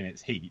in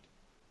its heat,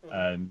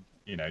 and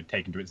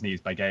taken to its knees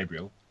by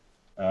Gabriel.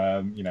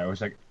 It was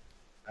like,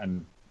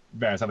 and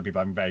various other people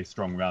having very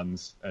strong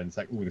runs, and it's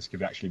like, this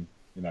could actually,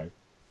 go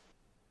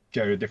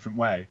a different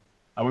way.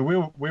 I mean,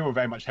 we were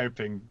very much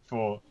hoping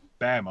for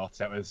Behemoth,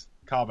 so it was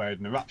Carbide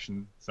and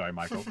Eruption. Sorry,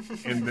 Michael,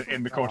 in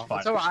the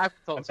quarterfinals. So I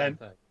thought the same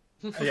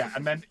thing. Yeah,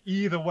 and then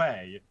either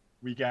way,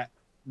 we get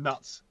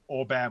Nuts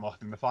or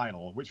Behemoth in the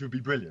final, which would be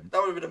brilliant.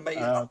 That would have been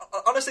amazing.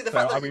 Honestly, the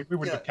fact that we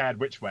wouldn't have cared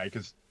which way,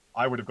 because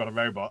I would have got a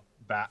robot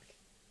back.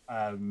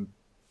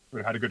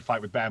 We had a good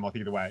fight with Behemoth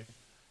either way.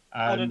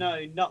 I don't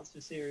know. Nuts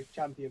for series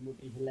champion would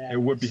be hilarious. It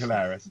would be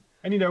hilarious,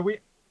 and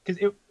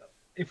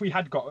if we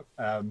had got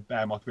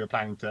Behemoth, we were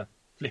planning to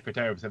flip it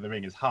over so the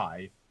ring is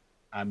high,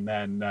 and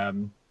then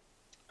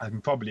I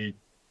can probably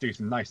do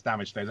some nice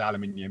damage to those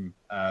aluminium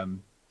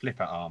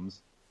flipper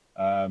arms,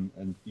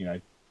 and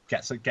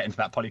get into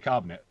that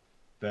polycarbonate.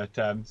 But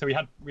so we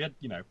had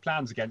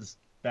plans against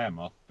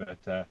Behemoth,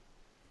 but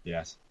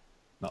yes,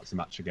 not so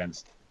much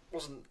against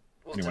wasn't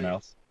anyone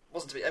else.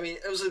 Wasn't to be. I mean,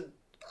 it was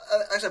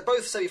I said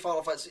both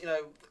semi-final fights.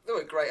 They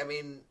were great. I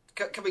mean,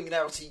 coming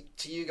now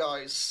to you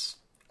guys,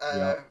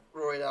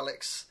 Rory and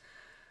Alex.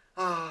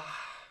 I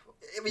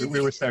mean,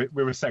 we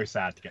were so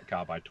sad to get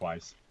Carbide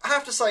twice. I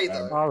have to say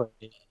that,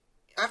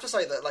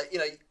 like,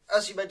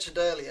 as you mentioned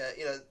earlier,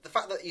 the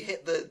fact that you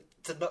hit the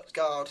nut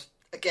guard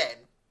again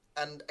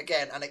and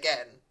again and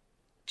again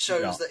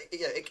shows that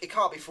it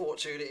can't be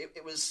fortune.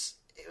 It was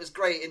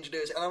great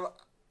ingenuity, and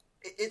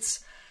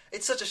it's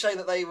such a shame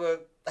that they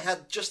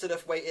had just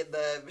enough weight in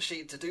their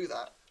machine to do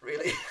that.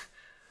 Really.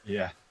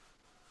 Yeah.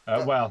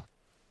 Well,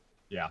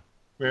 yeah.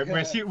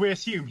 We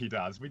assume he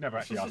does. We never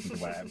actually asked him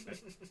to wear it,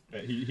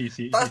 but he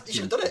should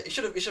have done it. He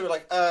should have been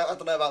like, I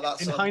don't know about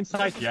that. In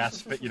hindsight,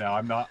 yes, but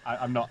I'm not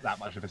that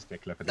much of a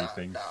stickler for these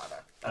things.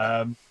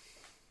 No.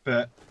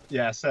 But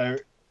yeah, so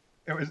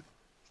it was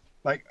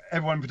like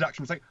everyone in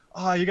production was like,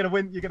 "Oh, you're gonna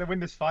win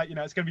this fight.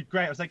 It's gonna be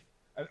great." I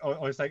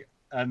was like,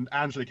 and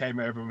Angela came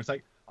over and was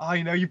like, "Oh,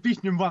 you've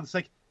beaten him once."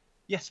 Like,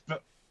 yes,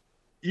 but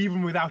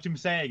even without him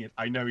saying it,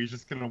 I know he's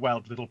just gonna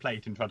weld a little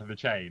plate in front of the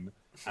chain,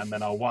 and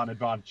then our one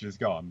advantage is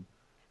gone.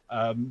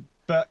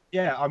 But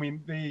yeah, I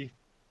mean, the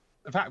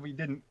fact we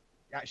didn't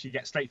actually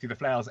get straight through the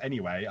flails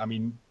anyway. I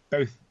mean,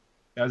 there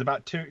was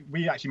about two.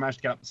 We actually managed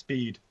to get up to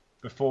speed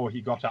before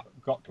he got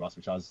to us,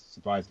 which I was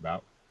surprised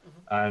about,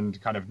 and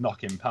kind of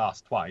knock him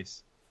past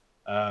twice.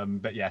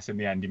 But yes, in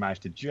the end, he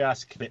managed to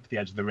just clip the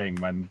edge of the ring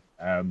when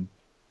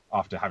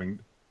after having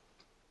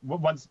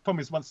once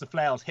the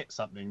flails hit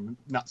something,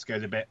 Nuts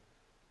goes a bit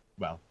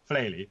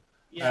flaily,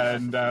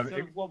 and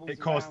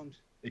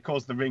it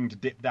caused the ring to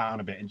dip down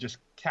a bit and just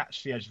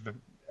catch the edge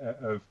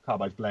of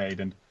Carbide's blade,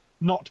 and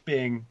not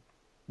being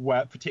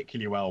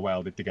particularly well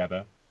welded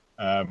together,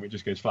 it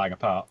just goes flying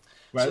apart.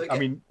 Well,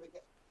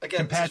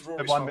 compared to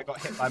the one that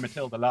got hit by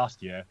Matilda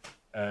last year,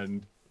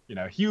 and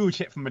huge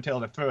hit from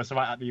Matilda, threw us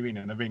right out the arena,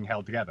 and the ring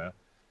held together.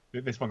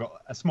 This one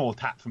got a small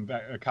tap from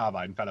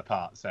Carbide and fell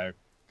apart. So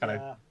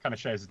kind of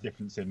shows the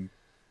difference in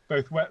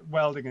both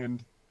welding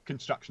and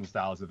construction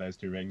styles of those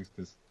two rings,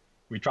 because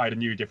we tried a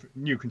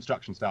new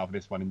construction style for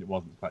this one, and it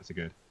wasn't quite so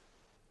good.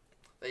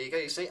 There you go.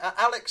 You see,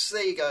 Alex.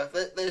 There you go.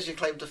 There's your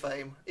claim to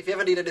fame. If you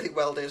ever need anything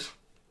welded,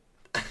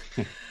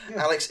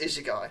 Alex is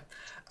your guy.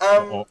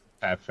 Or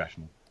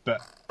professional.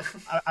 But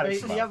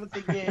the other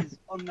thing is,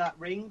 on that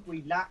ring,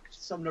 we lacked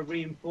some of the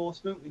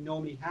reinforcement we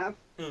normally have.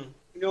 We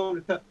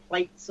normally put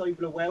plates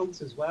over the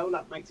welds as well.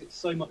 That makes it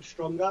so much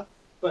stronger.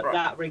 But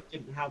that ring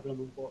didn't have them,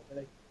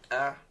 unfortunately.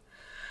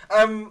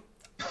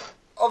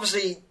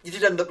 Obviously, you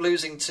did end up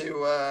losing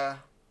to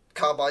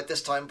Carbide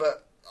this time,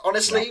 but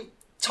honestly,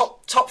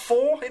 top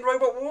 4 in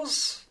Robot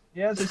Wars?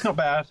 Yeah, it's not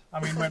bad.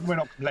 I mean, we're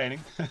not complaining.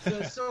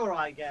 It's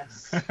alright, I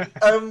guess.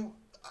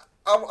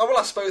 I will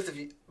ask both of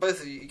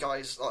you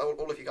guys,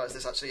 all of you guys,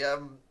 this actually.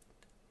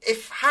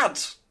 If had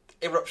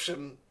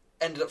Eruption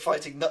ended up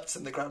fighting Nuts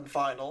in the grand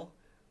final,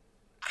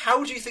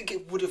 how do you think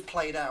it would have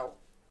played out?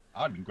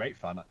 That would have been great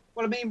fun.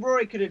 Well, I mean,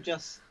 Rory could have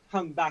just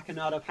hung back and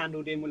I'd have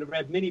handled him with a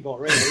red minibot,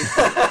 really.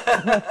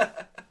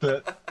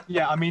 But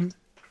yeah, I mean,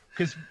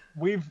 because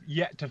we've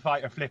yet to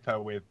fight a flipper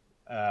with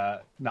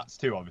Nuts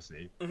too,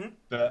 obviously. Mm-hmm.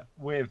 But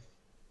with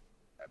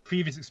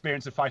previous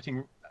experience of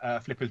fighting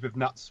flippers with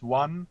Nuts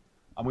 1,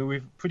 I mean,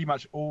 we've pretty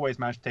much always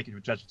managed to take it to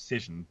a judge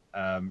decision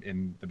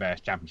in the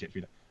various championships.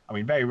 I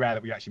mean, very rare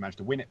that we actually managed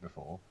to win it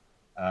before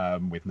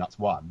with Nuts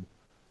 1,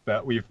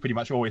 but we've pretty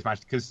much always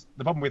managed, because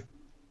the problem with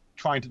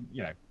trying to,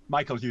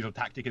 Michael's usual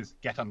tactic is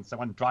get on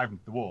someone, drive them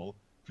to the wall,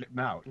 flip them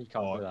out. You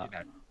can't do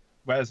that.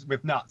 Whereas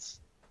with Nuts,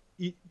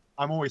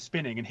 I'm always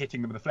spinning and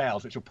hitting them with the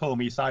flails, which will pull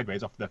me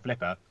sideways off the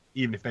flipper,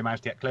 even if they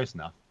manage to get close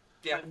enough.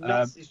 Yeah,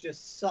 Nuts is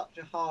just such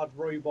a hard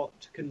robot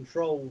to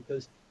control,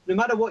 because no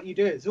matter what you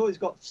do, it's always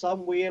got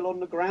some wheel on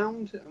the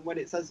ground, and when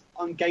it's as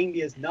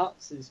ungainly as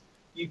Nuts,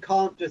 you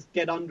can't just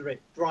get under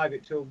it, drive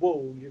it to a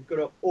wall. You've got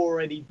to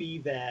already be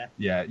there.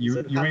 Yeah,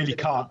 you really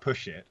can't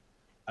push it.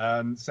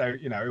 So,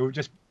 it would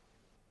just...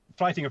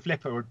 Fighting a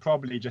flipper would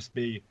probably just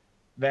be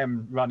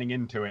them running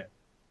into it,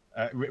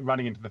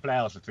 running into the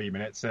flails for 3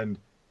 minutes, and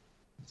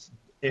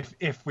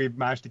if we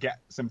managed to get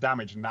some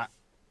damage in that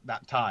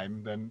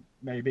time, then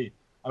maybe.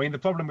 I mean, the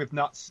problem with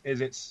Nuts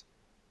is it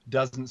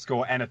doesn't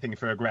score anything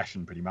for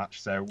aggression, pretty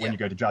much. So when you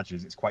go to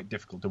judges, it's quite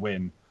difficult to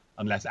win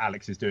unless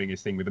Alex is doing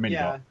his thing with the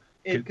minibot.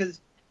 Yeah,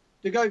 because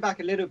to go back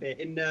a little bit,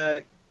 in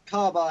the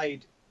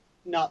Carbide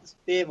Nuts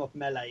Behemoth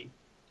melee,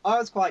 I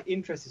was quite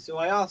interested, so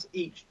I asked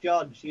each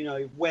judge,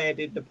 where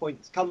did the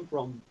points come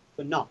from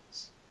for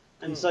Nuts?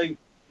 And so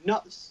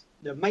Nuts,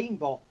 the main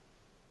bot,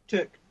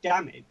 took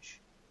damage,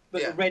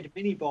 but the red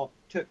mini-bot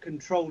took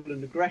control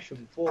and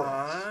aggression for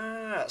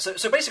us.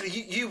 So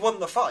basically you won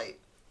the fight?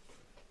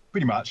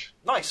 Pretty much.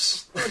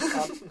 Nice.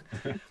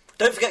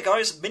 Don't forget,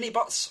 guys,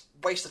 mini-bots,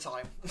 waste of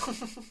time.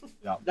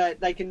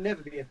 They can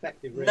never be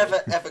effective, really. Never,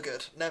 ever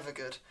good. Never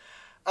good.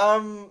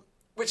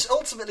 Which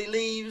ultimately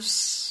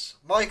leaves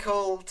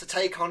Michael to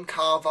take on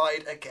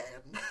Carbide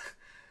again.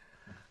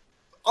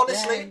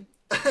 honestly,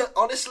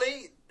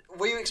 honestly,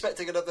 were you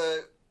expecting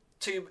another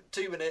 2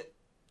 minute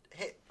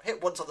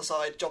hit once on the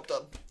side, job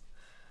done?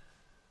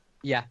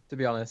 Yeah, to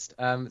be honest,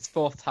 it's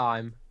fourth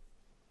time.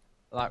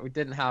 Like, we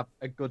didn't have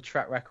a good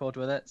track record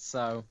with it,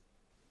 so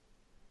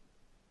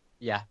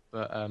yeah.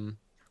 But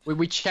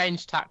we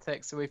changed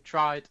tactics, so we've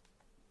tried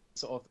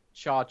sort of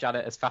charge at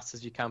it as fast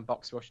as you can,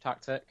 box rush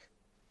tactic,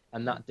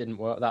 and that didn't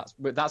work.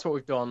 That's what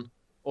we've done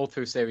all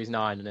through Series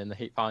 9 and in the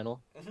Heat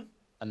Final,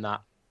 and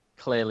that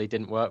clearly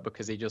didn't work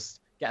because he just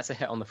gets a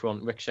hit on the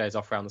front, ricochets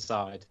off around the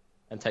side,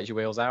 and takes your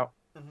wheels out.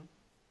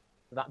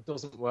 That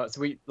doesn't work.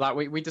 So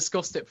we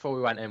discussed it before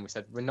we went in. We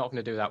said we're not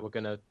going to do that. We're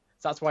going to.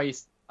 So that's why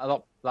a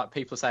lot like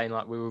people are saying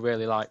like we were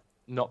really like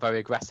not very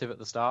aggressive at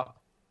the start.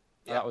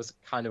 Yeah. That was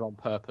kind of on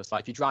purpose.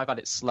 Like if you drive at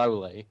it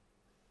slowly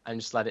and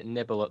just let it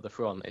nibble at the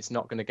front, it's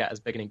not going to get as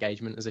big an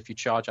engagement as if you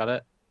charge at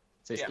it.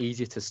 So it's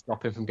easier to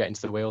stop him from getting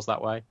to the wheels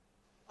that way.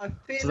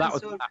 So that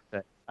was the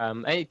tactic.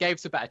 And it gave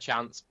us a better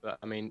chance, but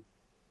I mean,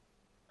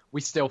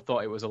 we still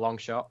thought it was a long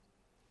shot.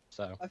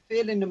 So I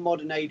feel in the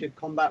modern age of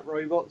combat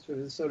robots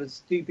with the sort of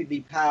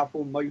stupidly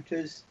powerful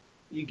motors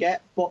you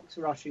get, box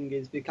rushing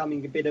is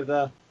becoming a bit of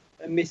a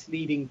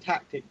misleading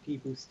tactic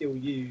people still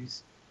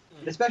use.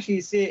 And especially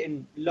you see it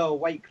in lower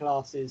weight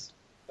classes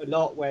a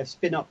lot where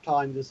spin-up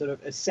times are sort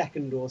of a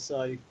second or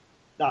so,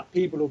 that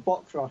people will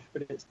box rush,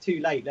 but it's too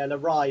late. They'll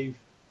arrive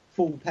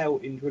full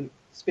pelt into a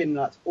spin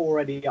that's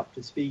already up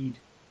to speed.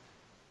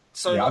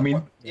 So, yeah, I mean,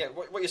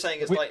 what you're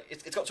saying is like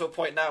it's got to a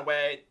point now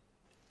where,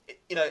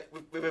 you know,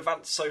 we've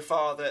advanced so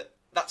far that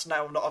that's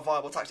now not a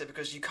viable tactic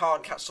because you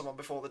can't catch someone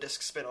before the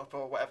discs spin up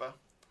or whatever.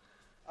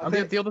 And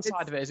the other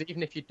side of it is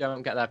even if you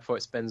don't get there before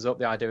it spins up,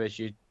 the idea is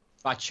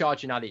by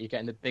charging at it, you're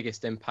getting the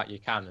biggest impact you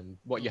can, and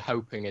what you're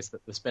hoping is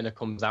that the spinner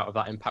comes out of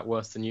that impact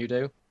worse than you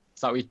do.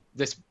 So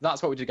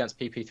that's what we did against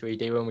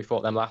PP3D when we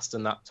fought them last,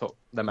 and that took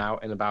them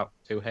out in about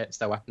 2 hits.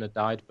 Their weapon had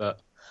died, but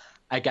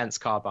against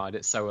Carbide,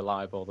 it's so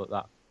reliable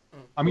that.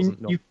 I mean,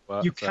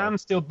 you can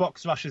still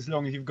box rush as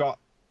long as you've got,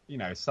 you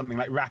know, something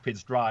like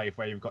Rapid's Drive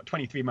where you've got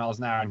 23 miles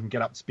an hour and can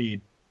get up to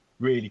speed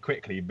really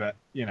quickly. But,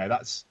 you know,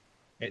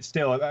 it's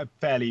still a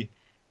fairly...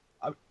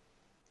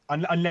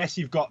 unless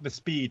you've got the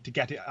speed to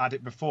get it at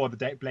it before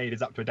the blade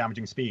is up to a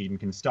damaging speed and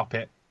can stop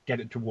it, get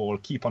it to a wall,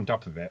 keep on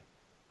top of it.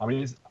 I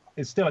mean,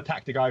 it's still a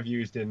tactic I've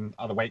used in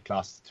other weight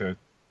classes to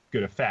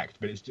good effect,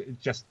 but it's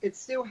just... It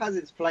still has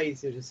its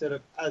place. It just sort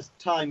of, as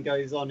time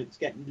goes on, it's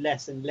getting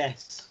less and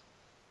less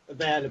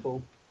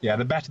available. Yeah,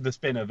 the better the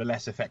spinner, the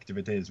less effective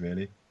it is,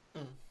 really.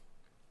 And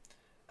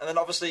then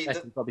obviously... Yes,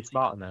 you've got to be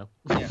smarter now.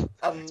 Yeah.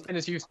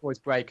 Spinners used to always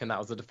break, and that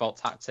was the default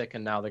tactic,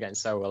 and now they're getting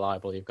so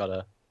reliable, you've got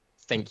to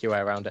think your way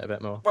around it a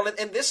bit more. Well,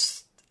 in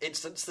this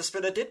instance, the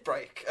spinner did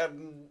break.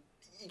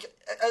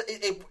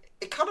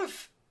 It kind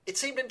of... It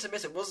seemed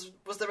intermittent. Was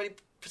there any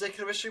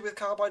particular issue with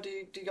Carbide?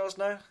 Do you guys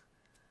know?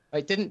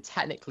 It didn't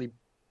technically...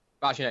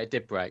 Actually, no, it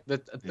did break.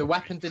 The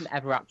weapon didn't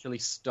ever actually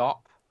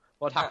stop.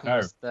 What happened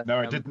was that...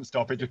 No, it didn't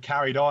stop. It just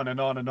carried on and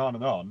on and on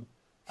and on.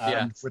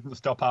 And wouldn't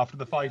stop after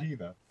the fight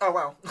either. Oh,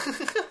 wow.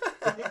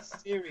 This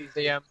series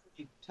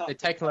they'd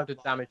taken a load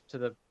of damage to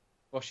the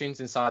bushings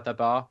inside their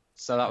bar,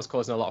 so that was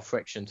causing a lot of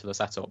friction to the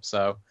setup.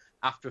 So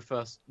after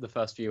the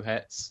first few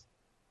hits,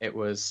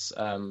 it's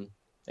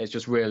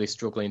just really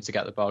struggling to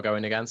get the bar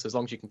going again. So as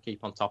long as you can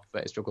keep on top of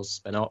it, it struggles to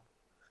spin up.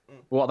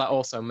 But what that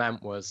also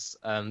meant was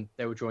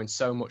they were drawing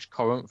so much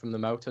current from the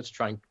motor to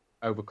try and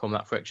overcome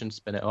that friction to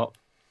spin it up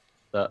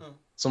that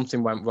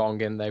something went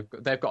wrong, and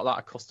they've got like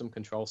a custom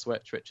control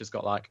switch which has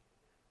got like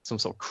some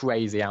sort of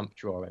crazy amp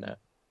draw in it,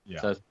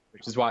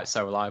 which is why it's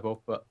so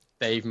reliable. But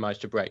they even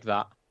managed to break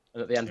that,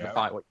 and at the end of the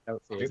fight, what you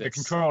don't see is the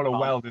controller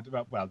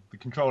the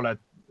controller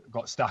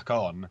got stuck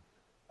on,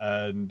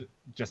 and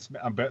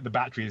the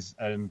batteries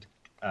and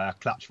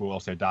clutch were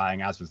also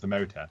dying, as was the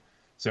motor.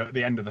 So at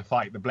the end of the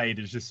fight, the blade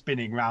is just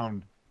spinning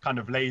round kind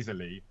of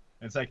lazily.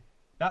 And it's like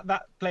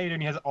that blade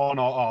only has on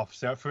or off,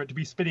 so for it to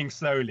be spinning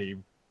slowly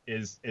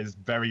is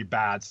very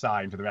bad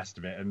sign for the rest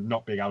of it, and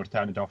not being able to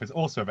turn it off is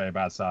also a very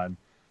bad sign.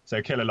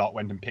 So Kill a Lot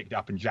went and picked it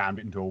up and jammed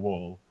it into a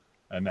wall,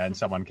 and then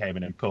someone came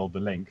in and pulled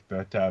the link.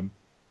 But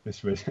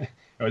it was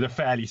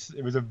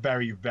a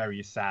very,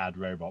 very sad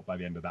robot by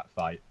the end of that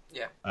fight.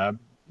 Yeah.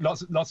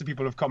 Lots of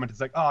people have commented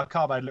like,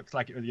 Carbide looks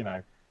like it, you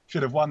know,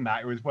 should have won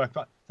that. It was worth.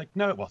 It's like,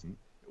 no, it wasn't.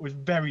 It was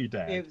very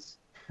dead. It was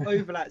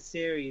over that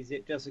series.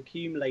 It just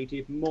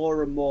accumulated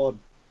more and more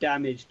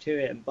damage to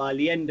it, and by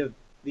the end of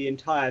the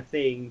entire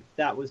thing,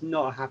 that was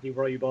not a happy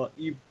robot.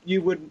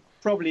 You would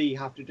probably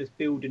have to just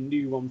build a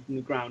new one from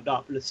the ground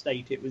up, the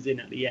state it was in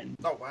at the end.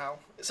 Oh wow!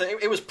 So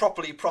it was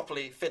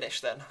properly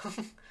finished then.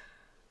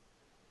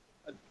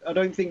 I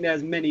don't think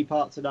there's many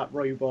parts of that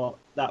robot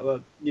that were,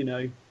 you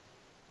know,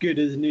 good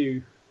as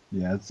new.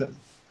 Yeah,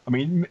 I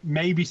mean,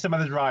 maybe some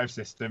of the drive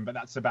system, but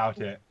that's about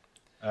it.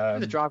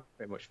 The drive was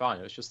pretty much fine.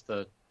 It was just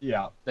I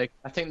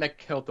think they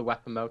killed the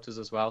weapon motors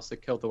as well. So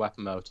they killed the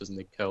weapon motors and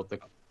they killed the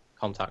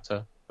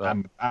contactor. But...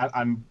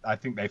 And I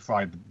think they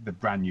fried the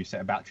brand new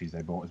set of batteries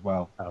they bought as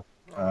well. Oh.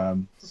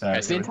 So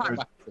it's the entire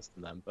weapon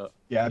system then, but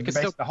yeah,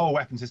 still... the whole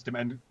weapon system,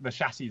 and the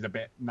chassis is a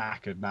bit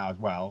knackered now as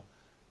well.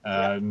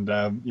 And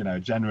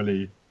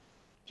generally,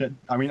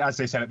 I mean, as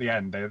they said at the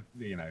end, time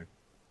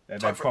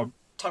for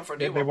a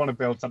new one. They want to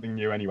build something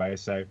new anyway.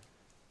 So,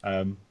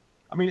 I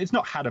mean, it's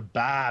not had a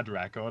bad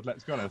record.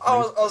 Let's be honest. I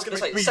was going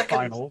to say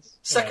second,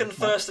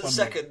 first, and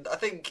second. I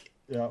think.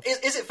 Yeah.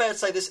 Is it fair to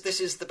say this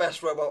is the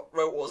best Robot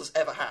Wars has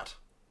ever had?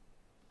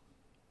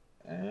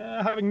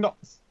 Having not.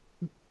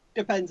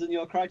 Depends on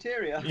your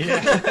criteria.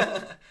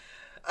 Yeah.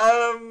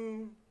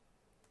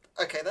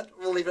 Okay, then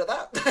we'll leave it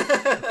at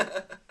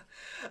that.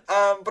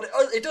 But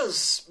it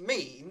does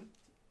mean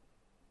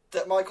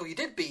that, Michael, you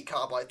did beat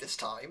Carbide this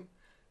time,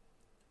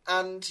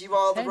 and you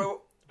are the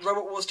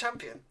Robot Wars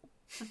champion.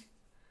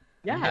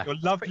 Yeah. Your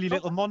lovely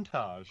little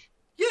montage.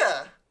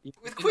 Yeah.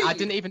 With Queen. I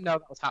didn't even know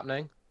that was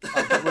happening.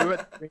 Like, we were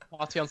at the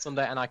party on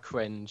Sunday, and I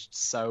cringed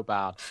so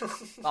bad.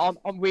 on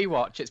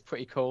rewatch, it's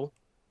pretty cool,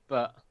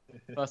 but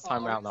first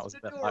time round, that was a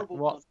bit like,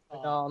 what's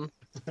going on?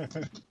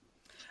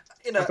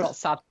 I've got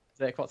sad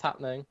music. What's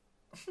happening?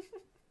 I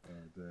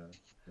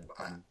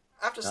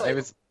have to say, it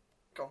was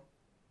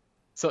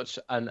such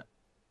an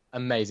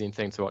amazing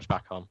thing to watch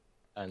back on,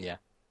 and yeah,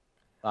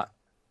 that.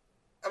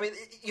 I mean,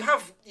 you've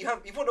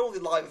won all the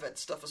live event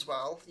stuff as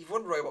well. You've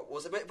won Robot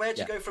Wars. Where'd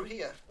you go from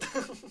here?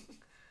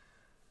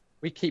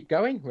 We keep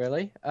going,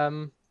 really.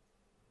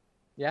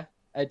 Yeah,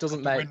 it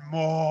doesn't make win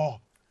more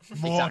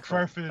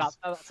trophies.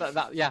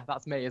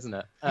 That's me, isn't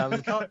it?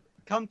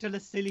 Come to the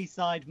silly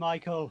side,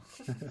 Michael.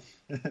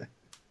 I'm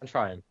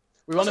trying.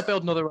 We want to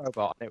build another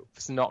robot, and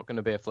it's not going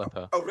to be a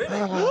flipper. Oh, really?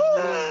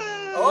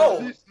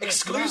 Oh,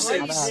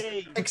 exclusive!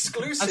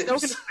 Exclusive! I'm still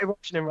going to be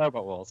watching in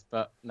Robot Wars,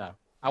 but no.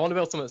 I want to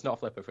build something that's not a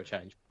flipper for a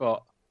change,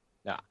 but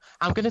no.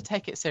 I'm going to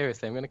take it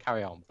seriously. I'm going to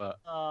carry on, but...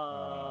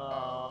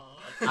 I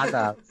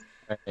know.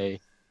 I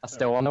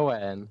still want to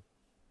win.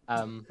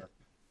 But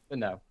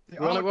no. We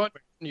want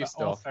new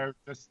stuff. Also,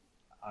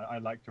 I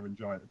like to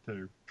enjoy it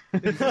too. I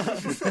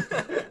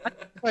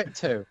enjoy it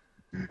too.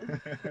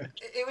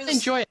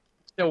 Enjoy it.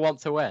 Still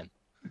want to win.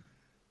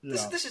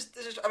 Yeah. This is.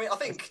 I mean, I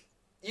think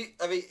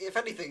if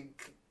anything,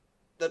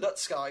 the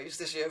Nuts guys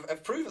this year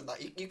have proven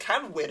that you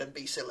can win and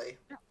be silly.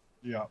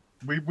 Yeah,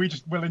 we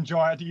just will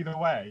enjoy it either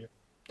way.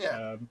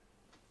 Yeah.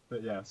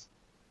 But yes,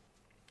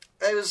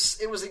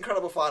 it was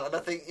incredible fun, and I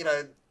think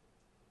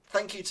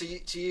thank you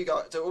to you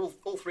guys, to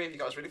all three of you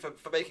guys, really, for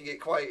making it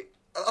quite.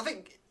 I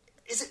think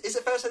is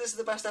it fair to say this is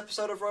the best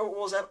episode of Robot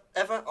Wars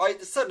ever?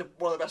 It's certainly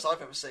one of the best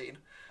I've ever seen.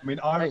 I mean,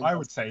 I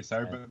would say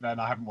so, but then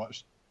I haven't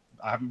watched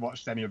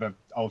any of the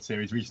old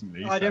series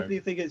recently. I definitely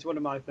think it's one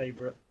of my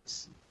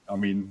favourites. I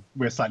mean,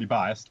 we're slightly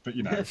biased, but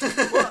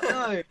What?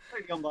 No,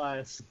 totally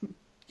unbiased.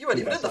 You weren't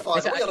even in the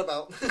fight. What are you on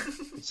about?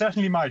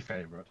 Certainly my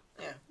favourite.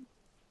 Yeah.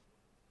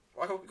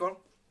 Michael, go on.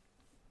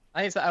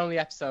 I think it's the only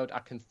episode I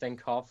can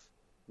think of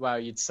where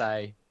you'd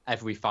say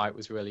every fight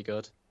was really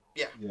good.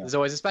 Yeah. There's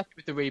always, especially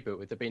with the reboot,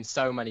 with there being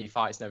so many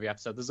fights in every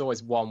episode, there's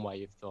always one where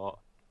you've thought,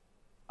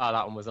 oh,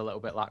 that one was a little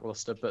bit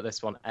lackluster, but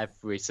this one,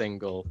 every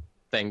single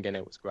thing in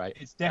it was great.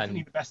 It's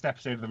definitely the best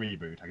episode of the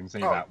reboot. I can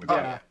say that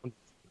without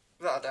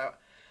a doubt.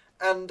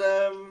 And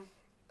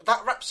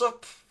that wraps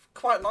up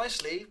quite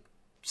nicely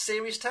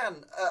Series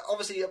 10.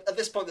 Obviously, at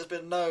this point, there's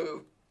been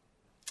no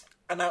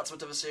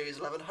announcement of a Series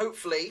 11.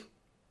 Hopefully,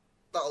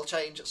 that'll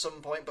change at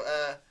some point, but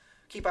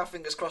keep our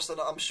fingers crossed, and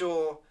I'm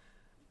sure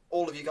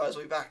all of you guys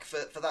will be back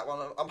for that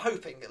one. I'm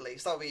hoping, at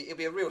least. It'd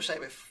be a real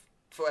shame if,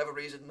 for whatever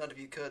reason, none of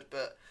you could,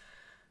 but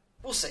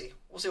we'll see.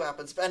 We'll see what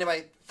happens. But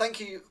anyway, thank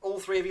you, all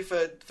three of you,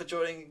 for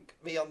joining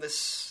me on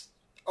this,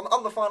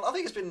 on the final. I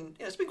think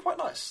it's been quite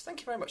nice. Thank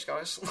you very much,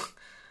 guys.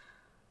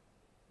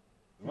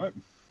 Right.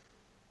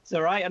 It's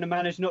alright, and I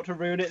managed not to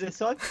ruin it this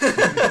time.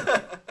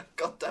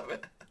 God damn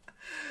it.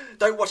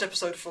 Don't watch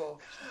episode 4.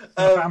 It's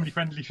a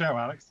family-friendly show,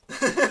 Alex.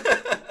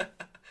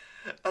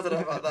 I don't know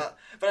about that.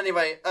 But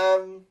anyway,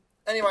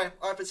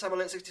 I've been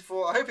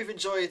SamAlert64. I hope you've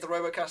enjoyed the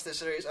RoboCast this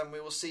series, and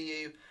we will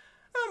see you...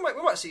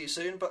 we might see you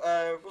soon, but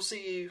we'll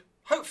see you,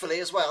 hopefully,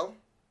 as well,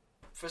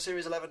 for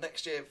Series 11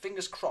 next year.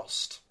 Fingers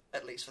crossed,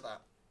 at least, for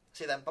that.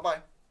 See you then. Bye-bye.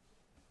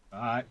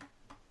 Bye.